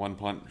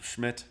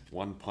Schmidt,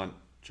 one punt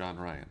John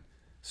Ryan.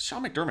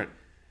 Sean McDermott,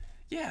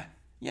 yeah,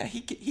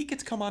 he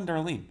gets come on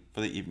Darlene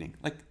for the evening.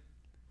 Like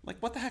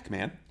what the heck,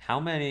 man?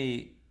 How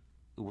many?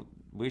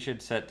 We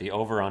should set the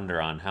over-under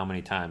on how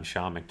many times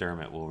Sean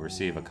McDermott will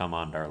receive a come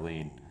on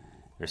Darlene.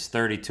 There's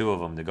 32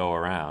 of them to go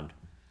around.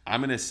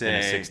 I'm going to say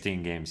in a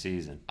 16-game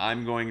season.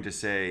 I'm going to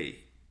say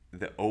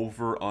the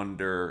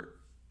over-under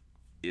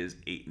is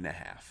 8.5.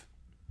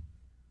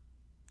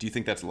 Do you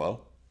think that's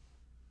low?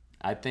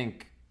 I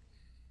think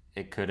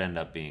it could end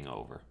up being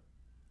over.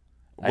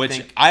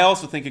 I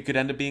also think it could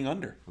end up being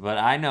under. But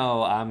I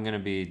know I'm going to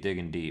be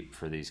digging deep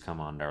for these come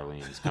on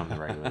Darlenes come the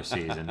regular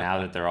season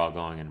now that they're all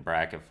going in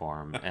bracket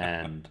form.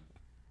 And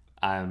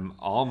I'm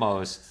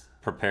almost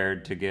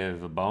prepared to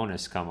give a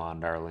bonus come on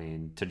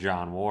Darlene to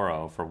John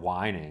Worrow for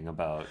whining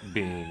about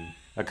being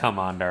a come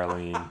on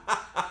Darlene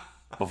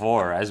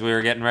before. As we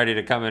were getting ready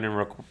to come in and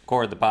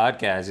record the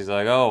podcast, he's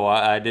like, oh,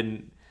 I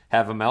didn't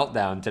have a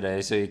meltdown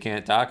today, so you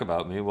can't talk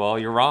about me. Well,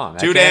 you're wrong.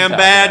 Too damn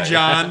bad,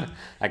 John.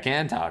 I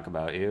can talk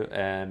about you,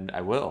 and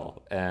I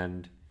will.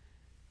 And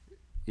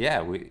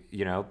yeah, we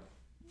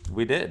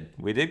did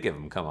give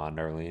him come on,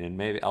 Darlene, and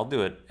maybe I'll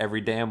do it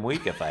every damn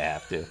week if I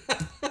have to.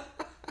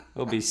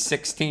 It'll be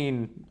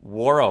 16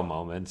 Worrow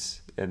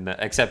moments,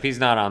 except he's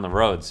not on the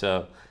road,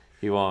 so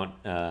he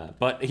won't.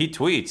 But he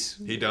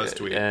tweets. He does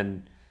tweet,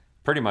 and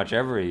pretty much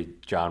every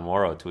John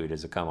Worrow tweet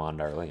is a come on,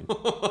 Darlene.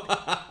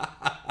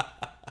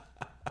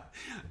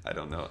 I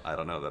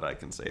don't know that I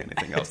can say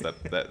anything else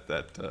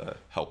that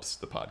helps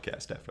the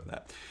podcast after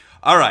that.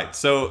 All right,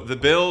 so the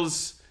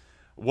Bills,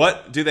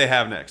 what do they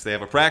have next? They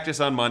have a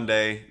practice on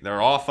Monday.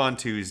 They're off on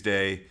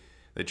Tuesday.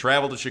 They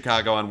travel to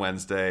Chicago on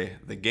Wednesday.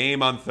 The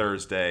game on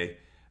Thursday,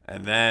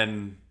 and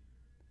then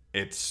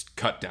it's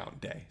cut down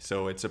day.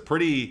 So it's a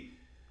pretty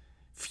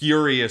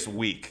furious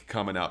week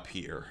coming up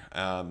here.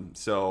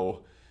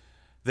 So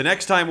the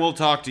next time we'll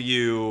talk to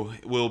you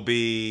will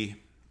be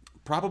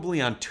probably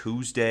on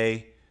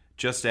Tuesday.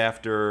 Just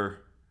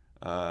after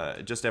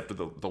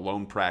the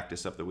lone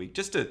practice of the week,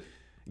 just to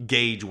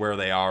gauge where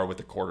they are with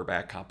the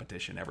quarterback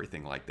competition,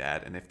 everything like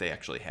that, and if they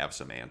actually have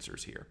some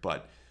answers here.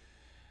 But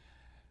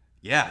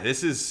yeah,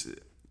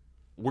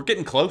 we're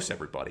getting close,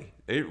 everybody.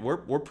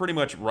 We're pretty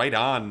much right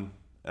on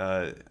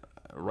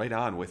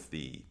with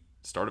the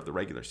start of the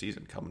regular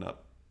season coming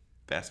up,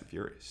 fast and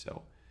furious.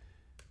 So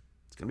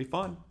it's gonna be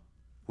fun.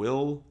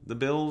 Will the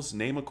Bills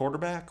name a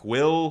quarterback?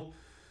 Will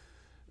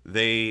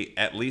they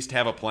at least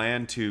have a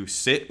plan to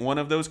sit one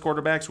of those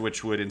quarterbacks,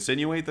 which would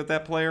insinuate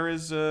that player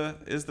is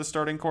the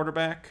starting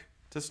quarterback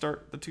to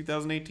start the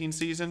 2018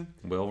 season?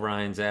 Will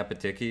Ryan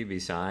Zappaticki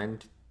be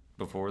signed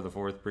before the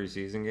fourth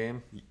preseason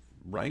game?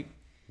 Right.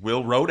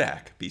 Will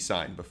Rodak be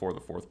signed before the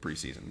fourth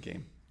preseason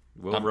game?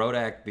 Will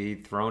Rodak be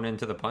thrown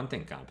into the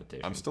punting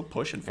competition? I'm still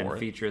pushing for it. And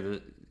feature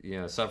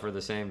suffer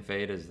the same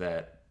fate as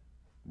that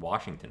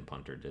Washington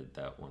punter did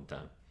that one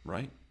time.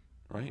 Right.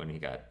 When he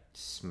got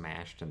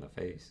smashed in the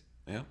face.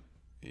 Yeah,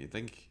 you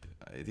think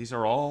these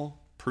are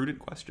all prudent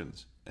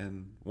questions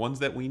and ones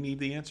that we need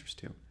the answers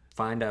to.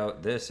 Find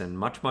out this and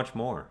much, much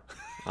more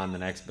on the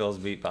next Bills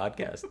Beat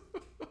podcast.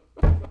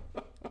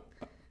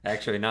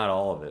 Actually, not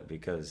all of it,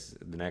 because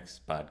the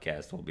next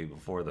podcast will be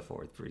before the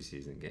fourth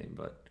preseason game,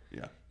 but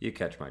yeah, you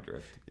catch my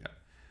drift. Yeah.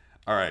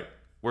 All right,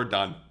 we're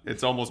done.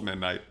 It's almost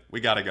midnight.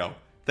 We got to go.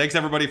 Thanks,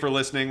 everybody, for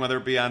listening, whether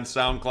it be on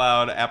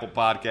SoundCloud, Apple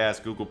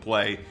Podcasts, Google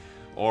Play,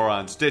 or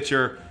on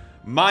Stitcher.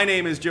 My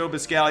name is Joe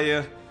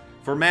Biscaglia.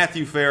 For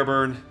Matthew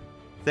Fairburn,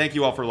 thank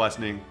you all for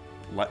listening.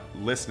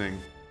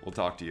 We'll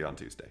talk to you on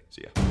Tuesday.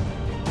 See ya.